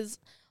because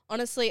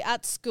honestly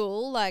at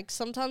school, like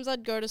sometimes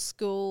I'd go to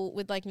school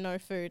with like no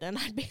food and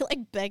I'd be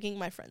like begging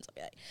my friends. I'd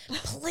be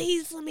like,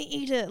 please let me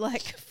eat it.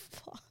 Like,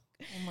 fuck.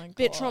 Oh my God.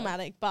 Bit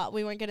traumatic, but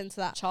we won't get into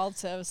that. Child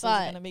services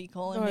are going to be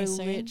calling me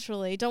soon.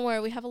 Literally. Don't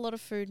worry, we have a lot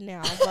of food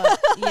now. But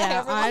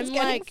yeah, I'm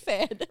like,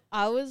 fed.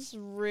 I was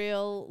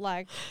real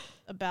like...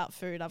 about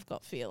food, I've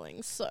got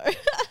feelings. So,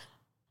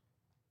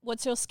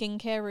 what's your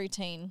skincare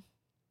routine?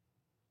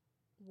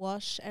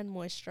 Wash and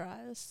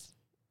moisturize.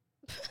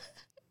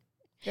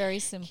 Very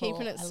simple.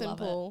 Keeping it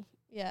simple.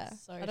 Yeah.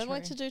 So I don't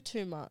like to do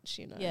too much,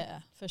 you know. Yeah,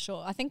 for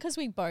sure. I think because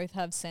we both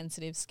have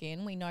sensitive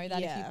skin, we know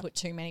that if you put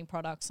too many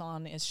products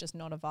on, it's just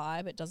not a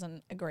vibe. It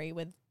doesn't agree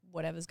with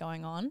whatever's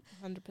going on.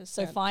 100%.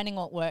 So finding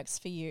what works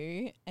for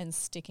you and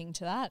sticking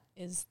to that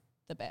is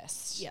the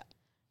best. Yeah.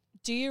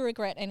 Do you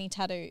regret any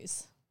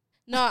tattoos?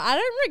 No, I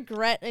don't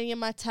regret any of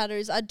my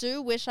tattoos. I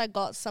do wish I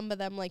got some of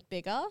them like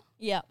bigger.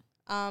 Yeah.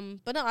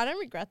 But no, I don't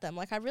regret them.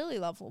 Like I really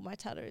love all my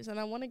tattoos and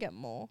I want to get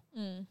more.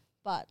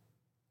 But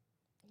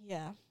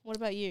yeah. What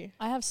about you?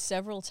 I have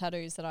several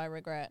tattoos that I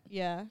regret.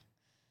 Yeah.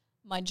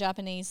 My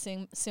Japanese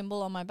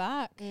symbol on my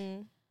back.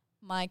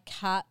 My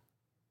cat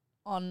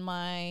on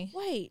my...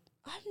 Wait,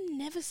 I've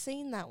never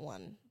seen that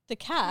one. The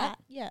cat?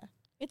 Yeah.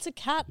 It's a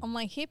cat on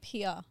my hip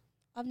here.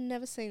 I've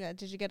never seen that.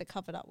 Did you get it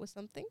covered up with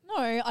something?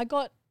 No, I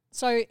got...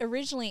 So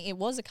originally it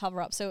was a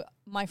cover-up. So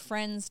my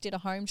friends did a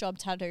home job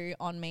tattoo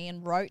on me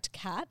and wrote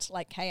cat,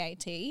 like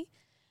K-A-T.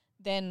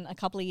 Then a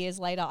couple of years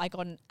later, I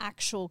got an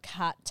actual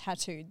cat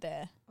tattooed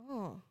there.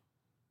 Oh,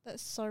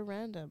 that's so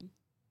random.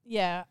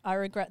 Yeah, I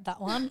regret that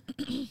one,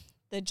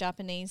 the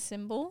Japanese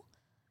symbol.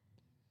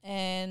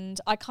 And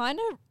I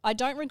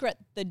don't regret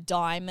the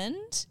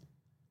diamond,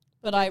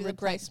 but I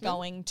regret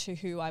going to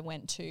who I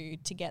went to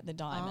get the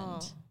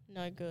diamond. Oh,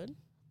 no good.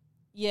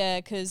 Yeah,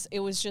 because it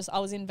was just, I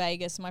was in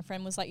Vegas. My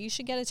friend was like, you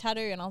should get a tattoo.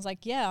 And I was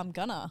like, yeah, I'm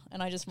gonna.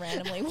 And I just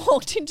randomly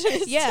walked into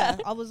this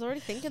tattoo. I was already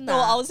thinking that.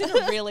 Well, I was in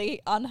a really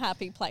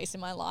unhappy place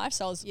in my life.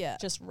 So I was Yeah.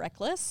 just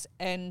reckless.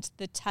 And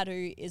the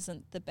tattoo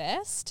isn't the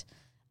best.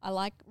 I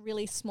like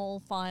really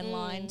small, fine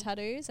line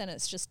tattoos. And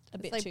it's just a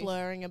bit like too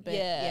blurring a bit.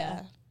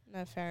 Yeah.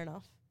 No, fair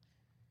enough.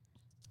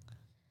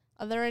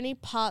 Are there any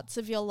parts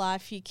of your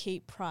life you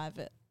keep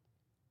private?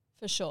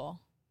 For sure.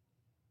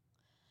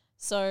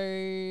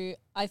 So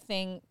I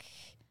think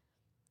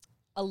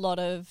a lot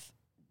of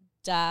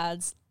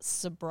dad's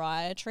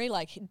sobriety,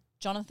 like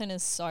Jonathan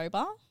is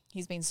sober.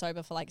 He's been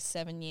sober for like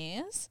 7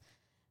 years.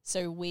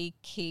 So we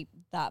keep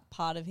that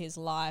part of his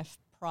life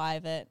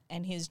private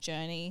and his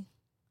journey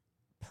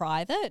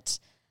private.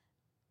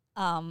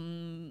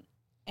 And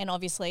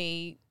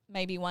obviously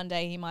maybe one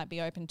day he might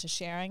be open to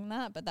sharing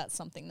that, but that's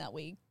something that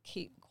we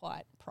keep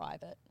quite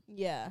private.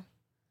 Yeah.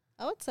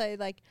 I would say,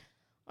 like,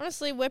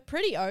 honestly, we're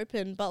pretty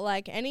open, but,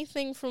 like,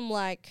 anything from,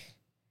 like,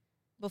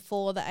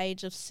 before the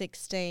age of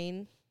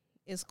 16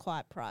 is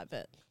quite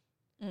private.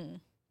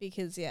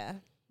 Because, yeah,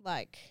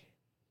 like,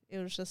 it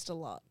was just a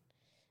lot.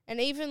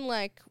 And even,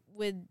 like,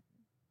 with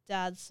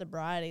dad's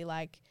sobriety,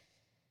 like,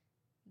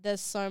 there's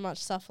so much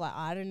stuff, like,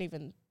 I don't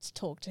even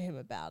talk to him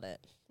about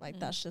it. Like,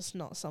 that's just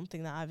not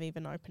something that I've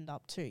even opened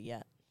up to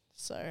yet.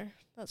 So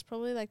that's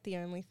probably, like, the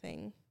only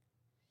thing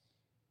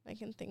I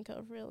can think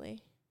of, really.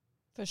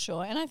 For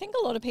sure. And I think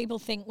a lot of people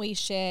think we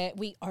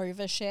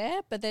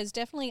overshare, but there's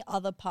definitely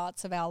other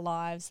parts of our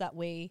lives that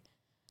we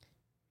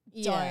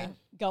don't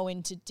go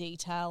into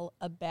detail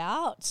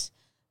about.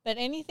 But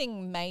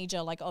anything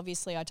major, like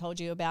obviously I told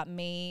you about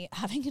me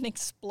having an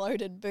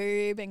exploded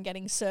boob and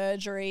getting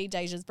surgery,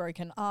 Deja's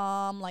broken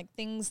arm, like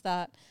things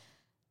that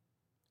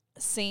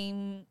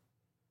seem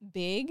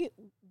big,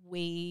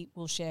 we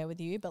will share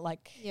with you. But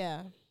like,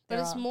 yeah, but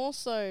it's more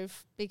so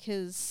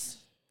because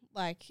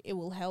like it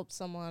will help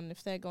someone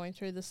if they're going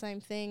through the same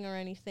thing or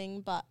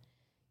anything. But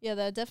yeah,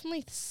 there are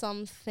definitely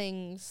some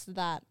things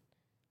that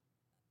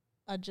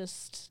are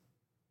just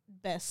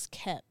best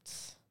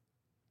kept.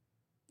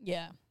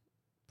 Yeah.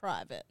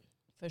 Private.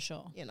 For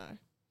sure. You know.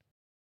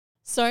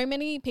 So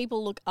many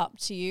people look up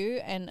to you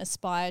and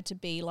aspire to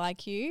be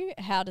like you.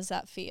 How does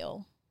that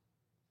feel?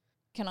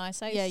 Can I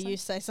say Yeah, something? you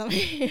say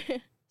something.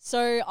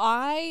 So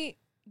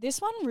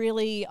this one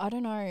really, I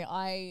don't know,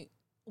 I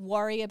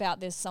worry about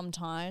this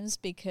sometimes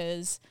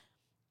because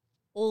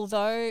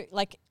although,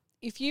 like,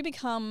 if you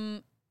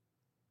become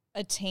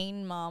a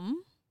teen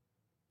mum,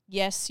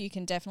 yes, you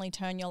can definitely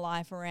turn your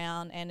life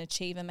around and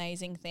achieve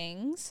amazing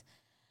things.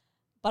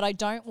 But I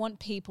don't want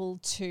people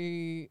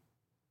to,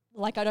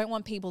 like, I don't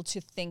want people to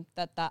think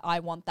that I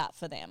want that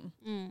for them.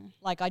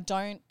 Like, I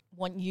don't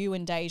want you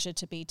and Deja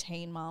to be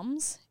teen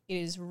mums. It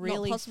is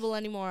really not possible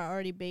anymore. I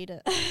already beat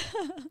it.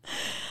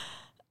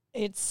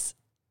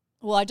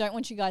 Well, I don't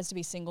want you guys to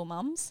be single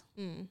mums.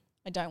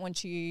 I don't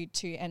want you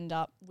to end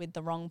up with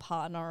the wrong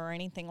partner or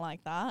anything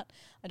like that.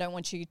 I don't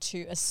want you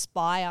to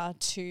aspire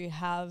to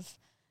have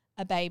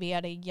a baby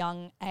at a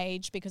young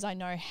age because I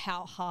know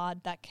how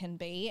hard that can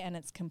be and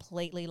it's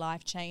completely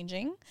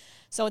life-changing.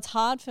 So it's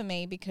hard for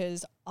me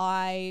because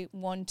I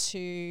want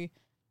to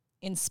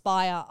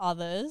inspire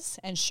others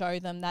and show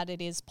them that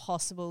it is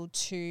possible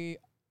to, you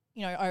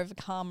know,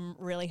 overcome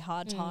really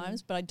hard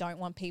times, but I don't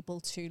want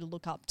people to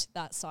look up to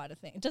that side of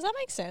things. Does that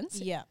make sense?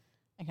 Yeah.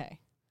 Okay.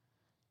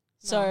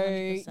 No, So,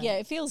 100%. yeah,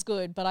 it feels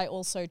good, but I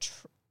also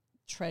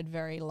tread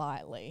very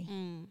lightly.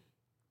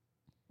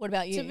 What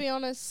about you? To be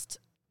honest,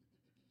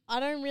 I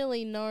don't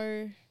really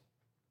know.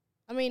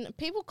 I mean,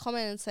 people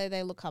comment and say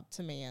they look up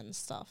to me and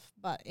stuff,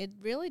 but it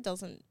really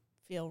doesn't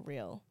feel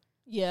real.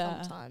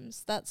 Yeah.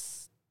 Sometimes.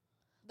 That's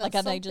like,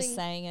 are they just something-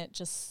 saying it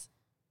just...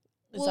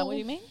 Is that what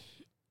you mean?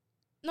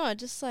 No,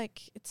 just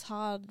like it's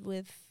hard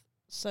with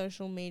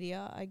social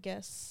media, I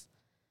guess.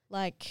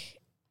 Like,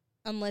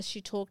 unless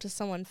you talk to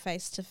someone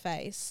face to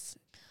face.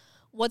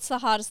 What's the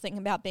hardest thing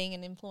about being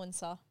an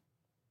influencer?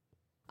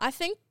 I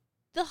think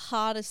the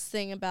hardest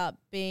thing about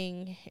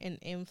being an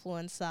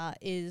influencer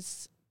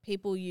is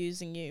people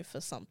using you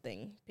for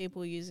something.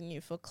 People using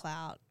you for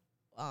clout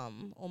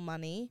or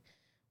money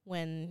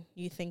when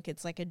you think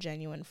it's like a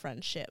genuine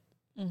friendship.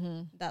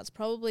 That's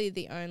probably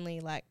the only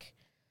like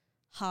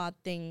hard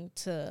thing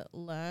to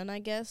learn, I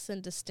guess,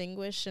 and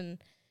distinguish, and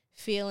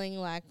feeling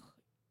like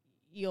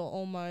you're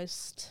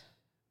almost...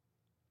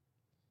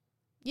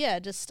 Yeah,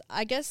 just,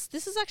 I guess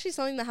this is actually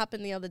something that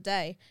happened the other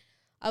day.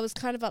 I was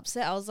kind of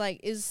upset. I was like,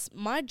 is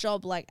my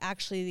job, like,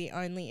 actually the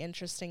only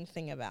interesting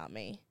thing about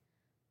me?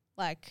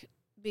 Like,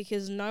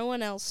 because no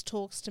one else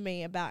talks to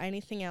me about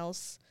anything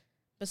else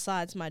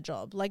besides my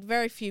job. Like,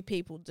 very few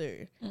people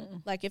do.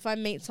 Like, if I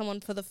meet someone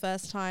for the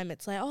first time,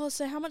 it's like, oh,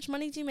 so how much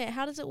money do you make?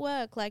 How does it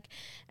work? Like,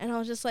 and I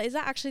was just like, is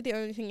that actually the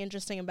only thing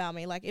interesting about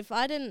me? Like, if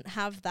I didn't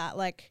have that,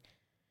 like,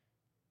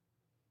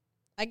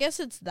 I guess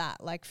it's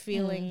that, like,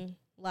 feeling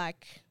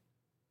like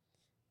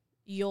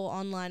your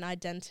online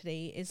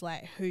identity is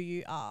like who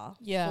you are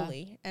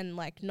fully, and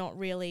like not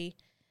really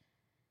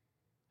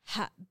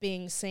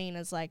being seen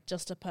as like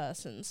just a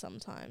person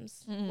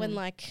sometimes, when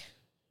like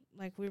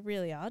like, we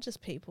really are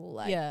just people.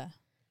 Like, yeah.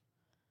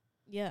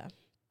 Yeah.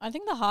 I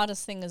think the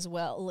hardest thing as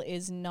well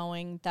is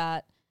knowing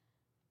that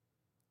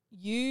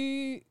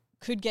you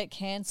could get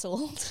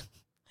cancelled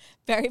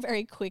very,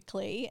 very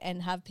quickly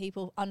and have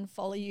people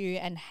unfollow you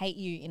and hate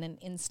you in an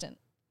instant.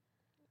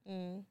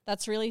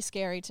 That's really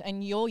scary.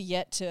 And you're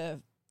yet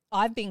to...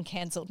 I've been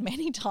cancelled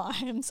many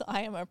times.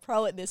 I am a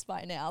pro at this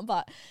by now,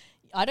 but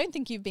I don't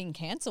think you've been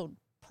cancelled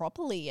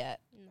properly yet.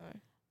 No.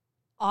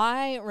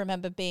 I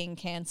remember being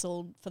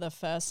cancelled for the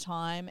first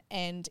time,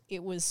 and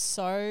it was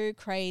so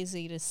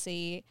crazy to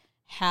see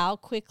how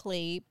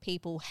quickly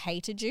people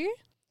hated you,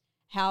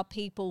 how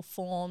people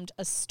formed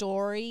a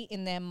story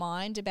in their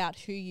mind about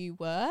who you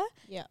were,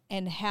 Yeah.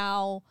 and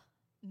how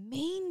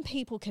mean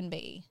people can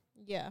be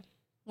Yeah.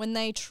 when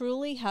they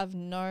truly have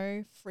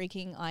no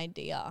freaking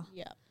idea.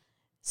 Yeah.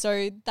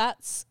 So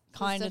that's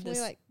kind It's of definitely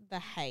this. like the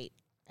hate,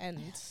 and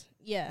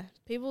yeah,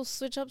 people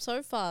switch up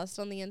so fast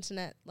on the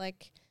internet.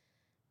 Like,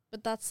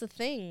 but that's the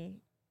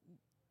thing.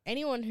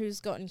 Anyone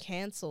who's gotten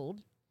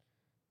cancelled,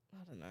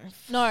 I don't know.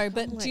 No,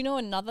 but I'm do you know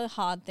another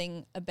hard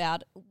thing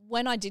about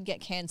when I did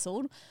get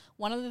cancelled?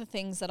 One of the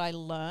things that I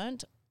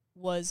learned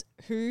was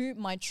who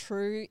my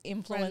true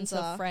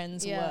influencer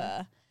friends Yeah.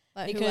 were.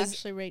 Like, who because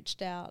actually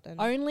reached out?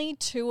 And only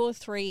 2 or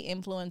 3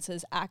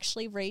 influencers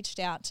actually reached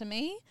out to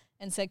me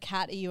and said,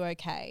 "Kat, are you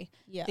okay?"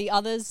 yeah, The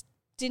others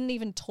didn't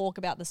even talk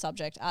about the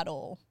subject at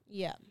all.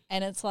 yeah,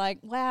 And it's like,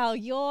 wow,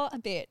 you're a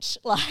bitch.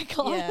 Like,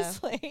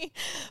 honestly.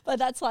 But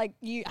that's like,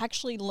 you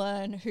actually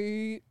learn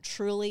who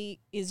truly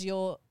is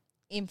your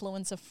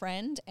influencer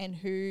friend and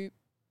who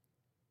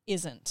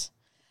isn't.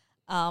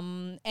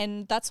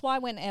 And that's why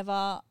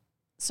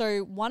so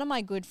one of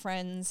my good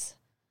friends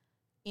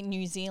in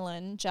New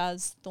Zealand,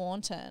 Jazz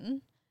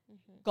Thornton,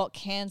 got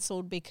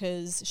cancelled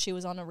because she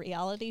was on a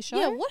reality show.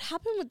 yeah. What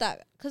happened with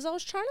that? Because I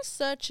was trying to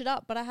search it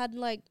up, but I had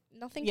like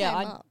nothing Yeah, came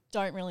I up.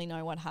 don't really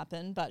know what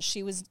happened, but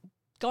she was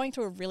going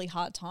through a really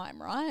hard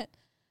time, right?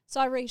 So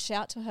I reached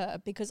out to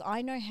her because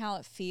I know how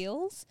it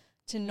feels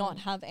to not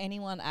have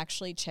anyone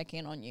actually check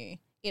in on you.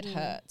 It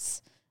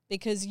hurts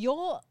because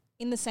you're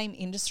in the same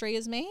industry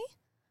as me.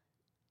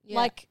 Yeah.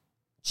 Like,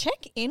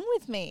 check in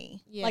with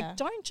me. Yeah. Like,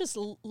 don't just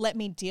let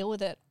me deal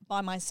with it by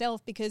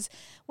myself, because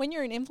when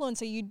you're an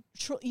influencer,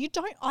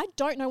 I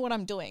don't know what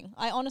I'm doing.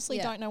 I honestly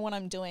Yeah. don't know what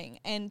I'm doing.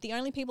 And the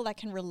only people that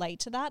can relate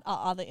to that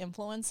are other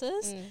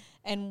influencers.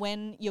 And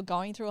when you're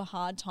going through a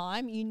hard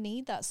time, you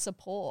need that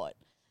support.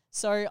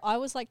 So I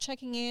was like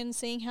checking in,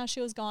 seeing how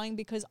she was going,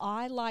 because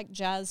I like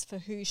Jazz for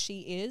who she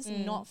is,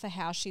 not for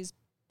how she's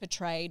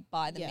portrayed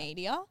by the Yeah.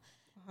 media.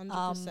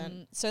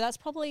 100%. So that's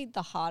probably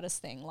the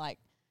hardest thing. Like,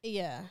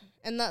 Yeah,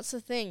 and that's the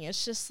thing.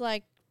 It's just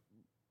like,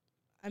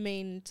 I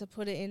mean, to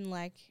put it in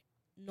like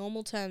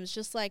normal terms,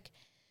 just like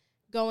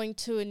going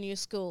to a new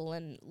school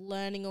and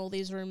learning all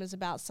these rumors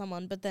about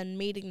someone, but then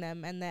meeting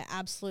them and they're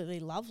absolutely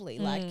lovely.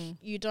 Like,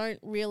 you don't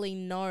really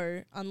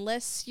know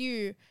unless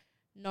you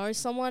know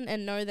someone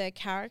and know their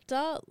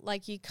character.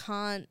 Like, you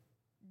can't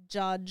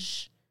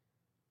judge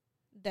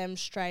them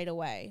straight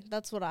away.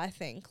 That's what I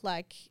think.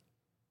 Like,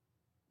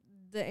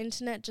 the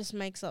internet just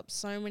makes up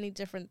so many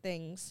different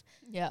things.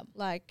 yeah.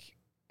 Like,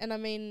 and I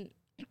mean,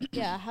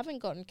 yeah, I haven't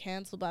gotten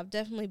cancelled, but I've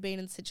definitely been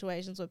in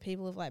situations where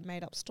people have like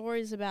made up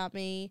stories about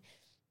me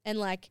and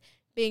like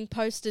being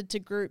posted to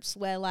groups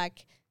where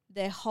like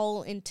their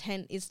whole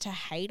intent is to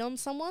hate on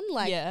someone.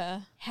 Like,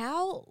 yeah.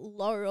 how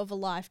low of a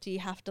life do you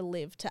have to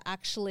live to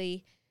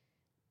actually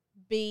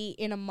be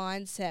in a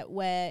mindset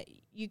where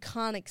you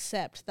can't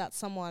accept that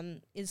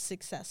someone is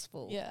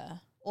successful Yeah.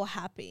 or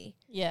happy?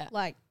 Yeah.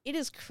 Like, it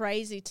is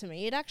crazy to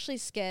me. It actually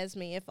scares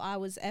me if I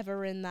was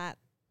ever in that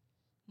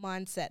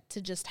mindset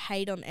to just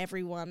hate on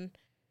everyone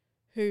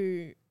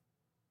who,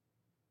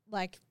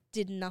 like,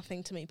 did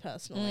nothing to me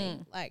personally.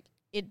 Like,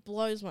 it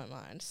blows my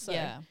mind. So,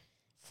 yeah.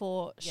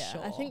 For yeah,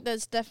 sure. I think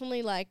there's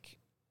definitely, like,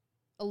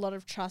 a lot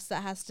of trust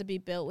that has to be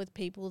built with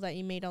people that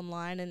you meet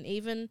online and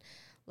even,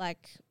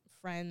 like,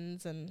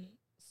 friends and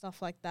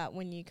stuff like that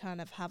when you kind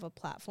of have a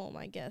platform,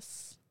 I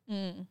guess.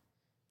 For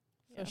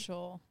Yeah.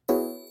 sure.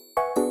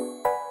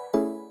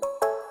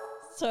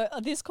 So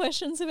this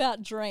question's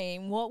about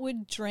Dream. What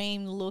would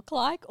Dream look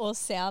like or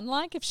sound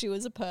like if she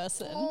was a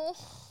person? Oh,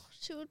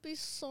 she would be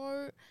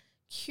so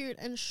cute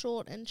and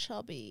short and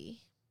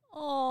chubby.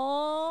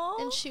 Aww.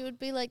 And she would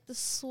be like the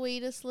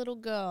sweetest little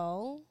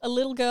girl. A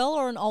little girl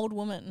or an old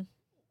woman?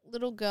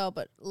 Little girl,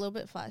 but a little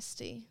bit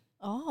feisty.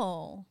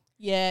 Oh.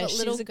 Yeah, But she's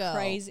little a girl.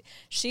 crazy.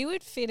 She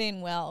would fit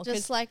in well. 'Cause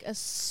Just like a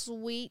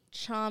sweet,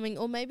 charming,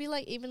 or maybe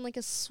like even like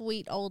a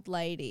sweet old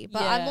lady.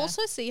 But I Yeah.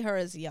 also see her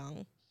as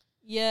young.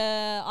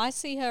 yeah, I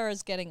see her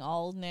as getting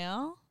old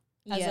now,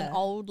 as an Yeah.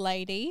 old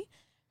lady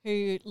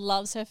who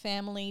loves her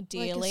family Like a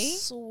dearly.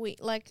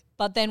 sweet, like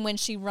But then when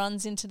she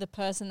runs into the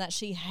person that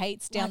she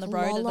hates down like the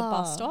road at the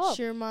bus Lola. stop,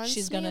 She reminds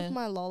she's me gonna of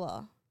my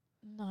Lola,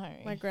 no.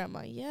 my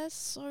grandma. Yes,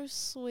 so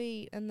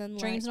sweet. And then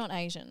Dream's like, not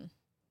Asian.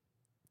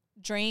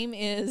 Dream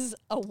is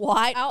a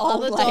white our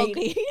old other dog,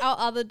 lady. our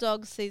other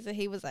dog Caesar,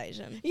 he was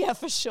Asian. Yeah,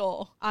 for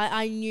sure.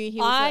 I knew he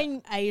was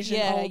an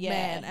Asian old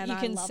man, and you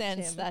I can loved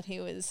sense him. that he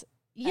was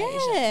Yeah,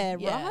 Asian.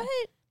 Yeah.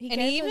 right? He And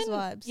gave he those even,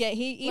 vibes. yeah,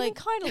 he even Like-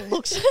 kind of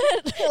looked at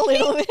it a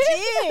little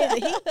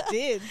bit. He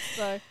did.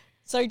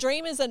 So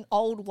Dream is an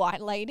old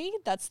white lady.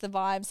 That's the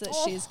vibes that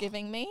she's Oh.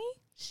 giving me.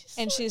 She's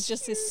And so she's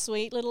just this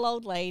sweet little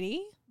old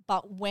lady.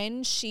 But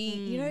when she,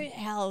 you know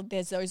how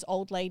there's those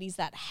old ladies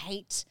that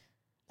hate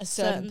a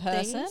certain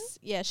person? things.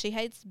 Yeah, she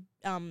hates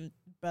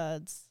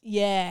birds.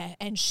 Yeah,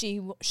 and she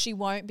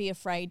won't be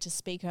afraid to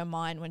speak her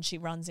mind when she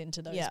runs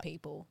into those Yep.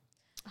 people.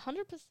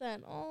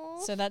 100%.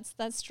 Oh. So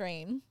that's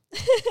Dream.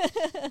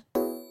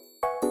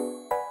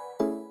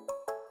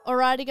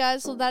 Alrighty,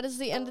 guys. Well, that is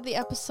the end of the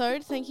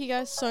episode. Thank you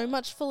guys so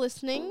much for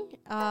listening.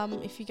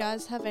 If you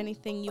guys have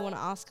anything you want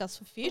to ask us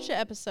for future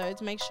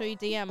episodes, make sure you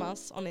DM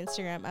us on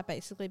Instagram at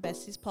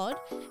BasicallyBestiesPod,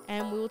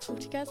 and we will talk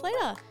to you guys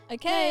later.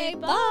 Okay,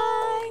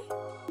 bye.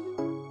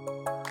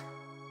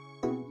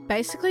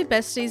 Basically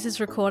Besties is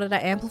recorded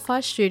at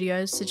Amplify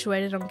Studios,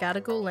 situated on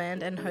Gadigal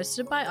land, and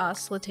hosted by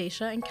us,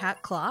 Letitia and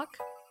Kat Clark.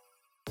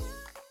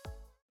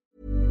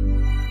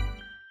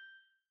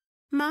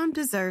 Mom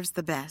deserves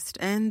the best,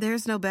 and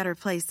there's no better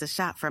place to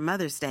shop for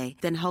Mother's Day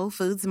than Whole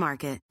Foods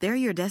Market. They're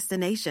your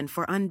destination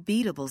for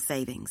unbeatable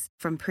savings,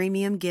 from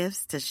premium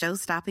gifts to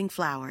show-stopping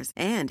flowers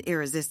and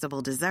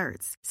irresistible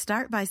desserts.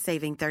 Start by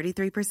saving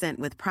 33%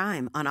 with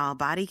Prime on all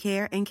body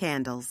care and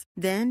candles.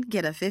 Then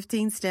get a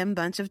 15-stem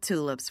bunch of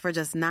tulips for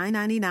just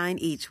 $9.99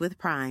 each with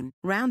Prime.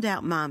 Round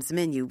out Mom's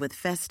menu with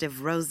festive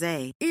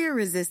rosé,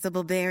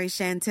 irresistible berry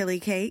chantilly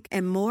cake,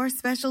 and more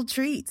special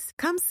treats.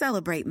 Come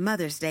celebrate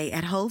Mother's Day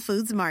at Whole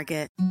Foods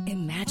Market.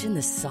 Imagine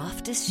the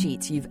softest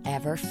sheets you've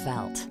ever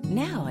felt.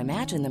 Now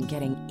imagine them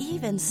getting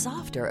even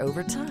softer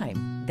over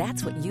time.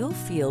 That's what you'll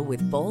feel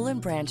with Boll &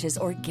 Branch's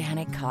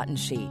organic cotton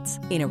sheets.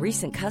 In a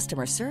recent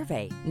customer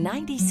survey,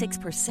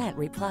 96%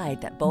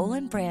 replied that Boll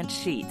 & Branch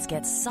sheets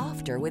get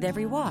softer with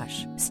every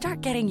wash.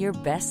 Start getting your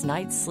best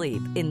night's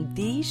sleep in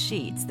these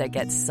sheets that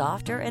get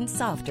softer and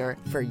softer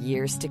for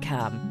years to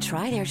come.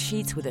 Try their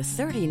sheets with a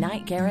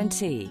 30-night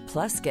guarantee.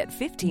 Plus, get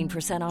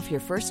 15% off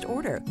your first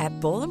order at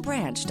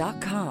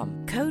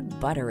BollandBranch.com. Code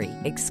BUTTERY.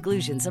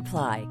 Exclusions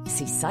apply.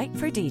 See site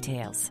for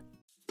details.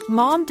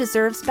 Mom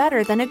deserves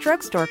better than a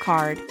drugstore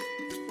card.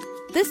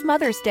 This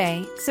Mother's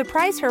Day,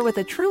 surprise her with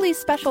a truly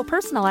special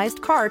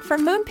personalized card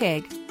from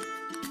Moonpig.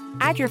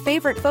 Add your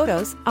favorite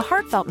photos, a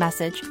heartfelt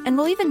message, and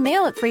we'll even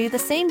mail it for you the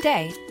same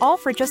day, all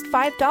for just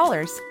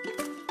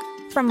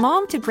 $5. From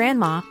mom to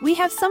grandma, we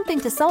have something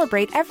to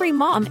celebrate every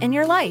mom in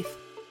your life.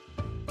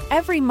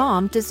 Every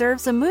mom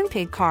deserves a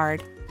Moonpig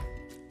card.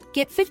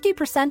 Get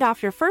 50%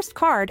 off your first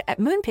card at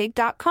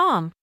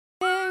Moonpig.com.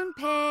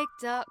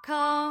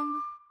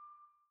 Moonpig.com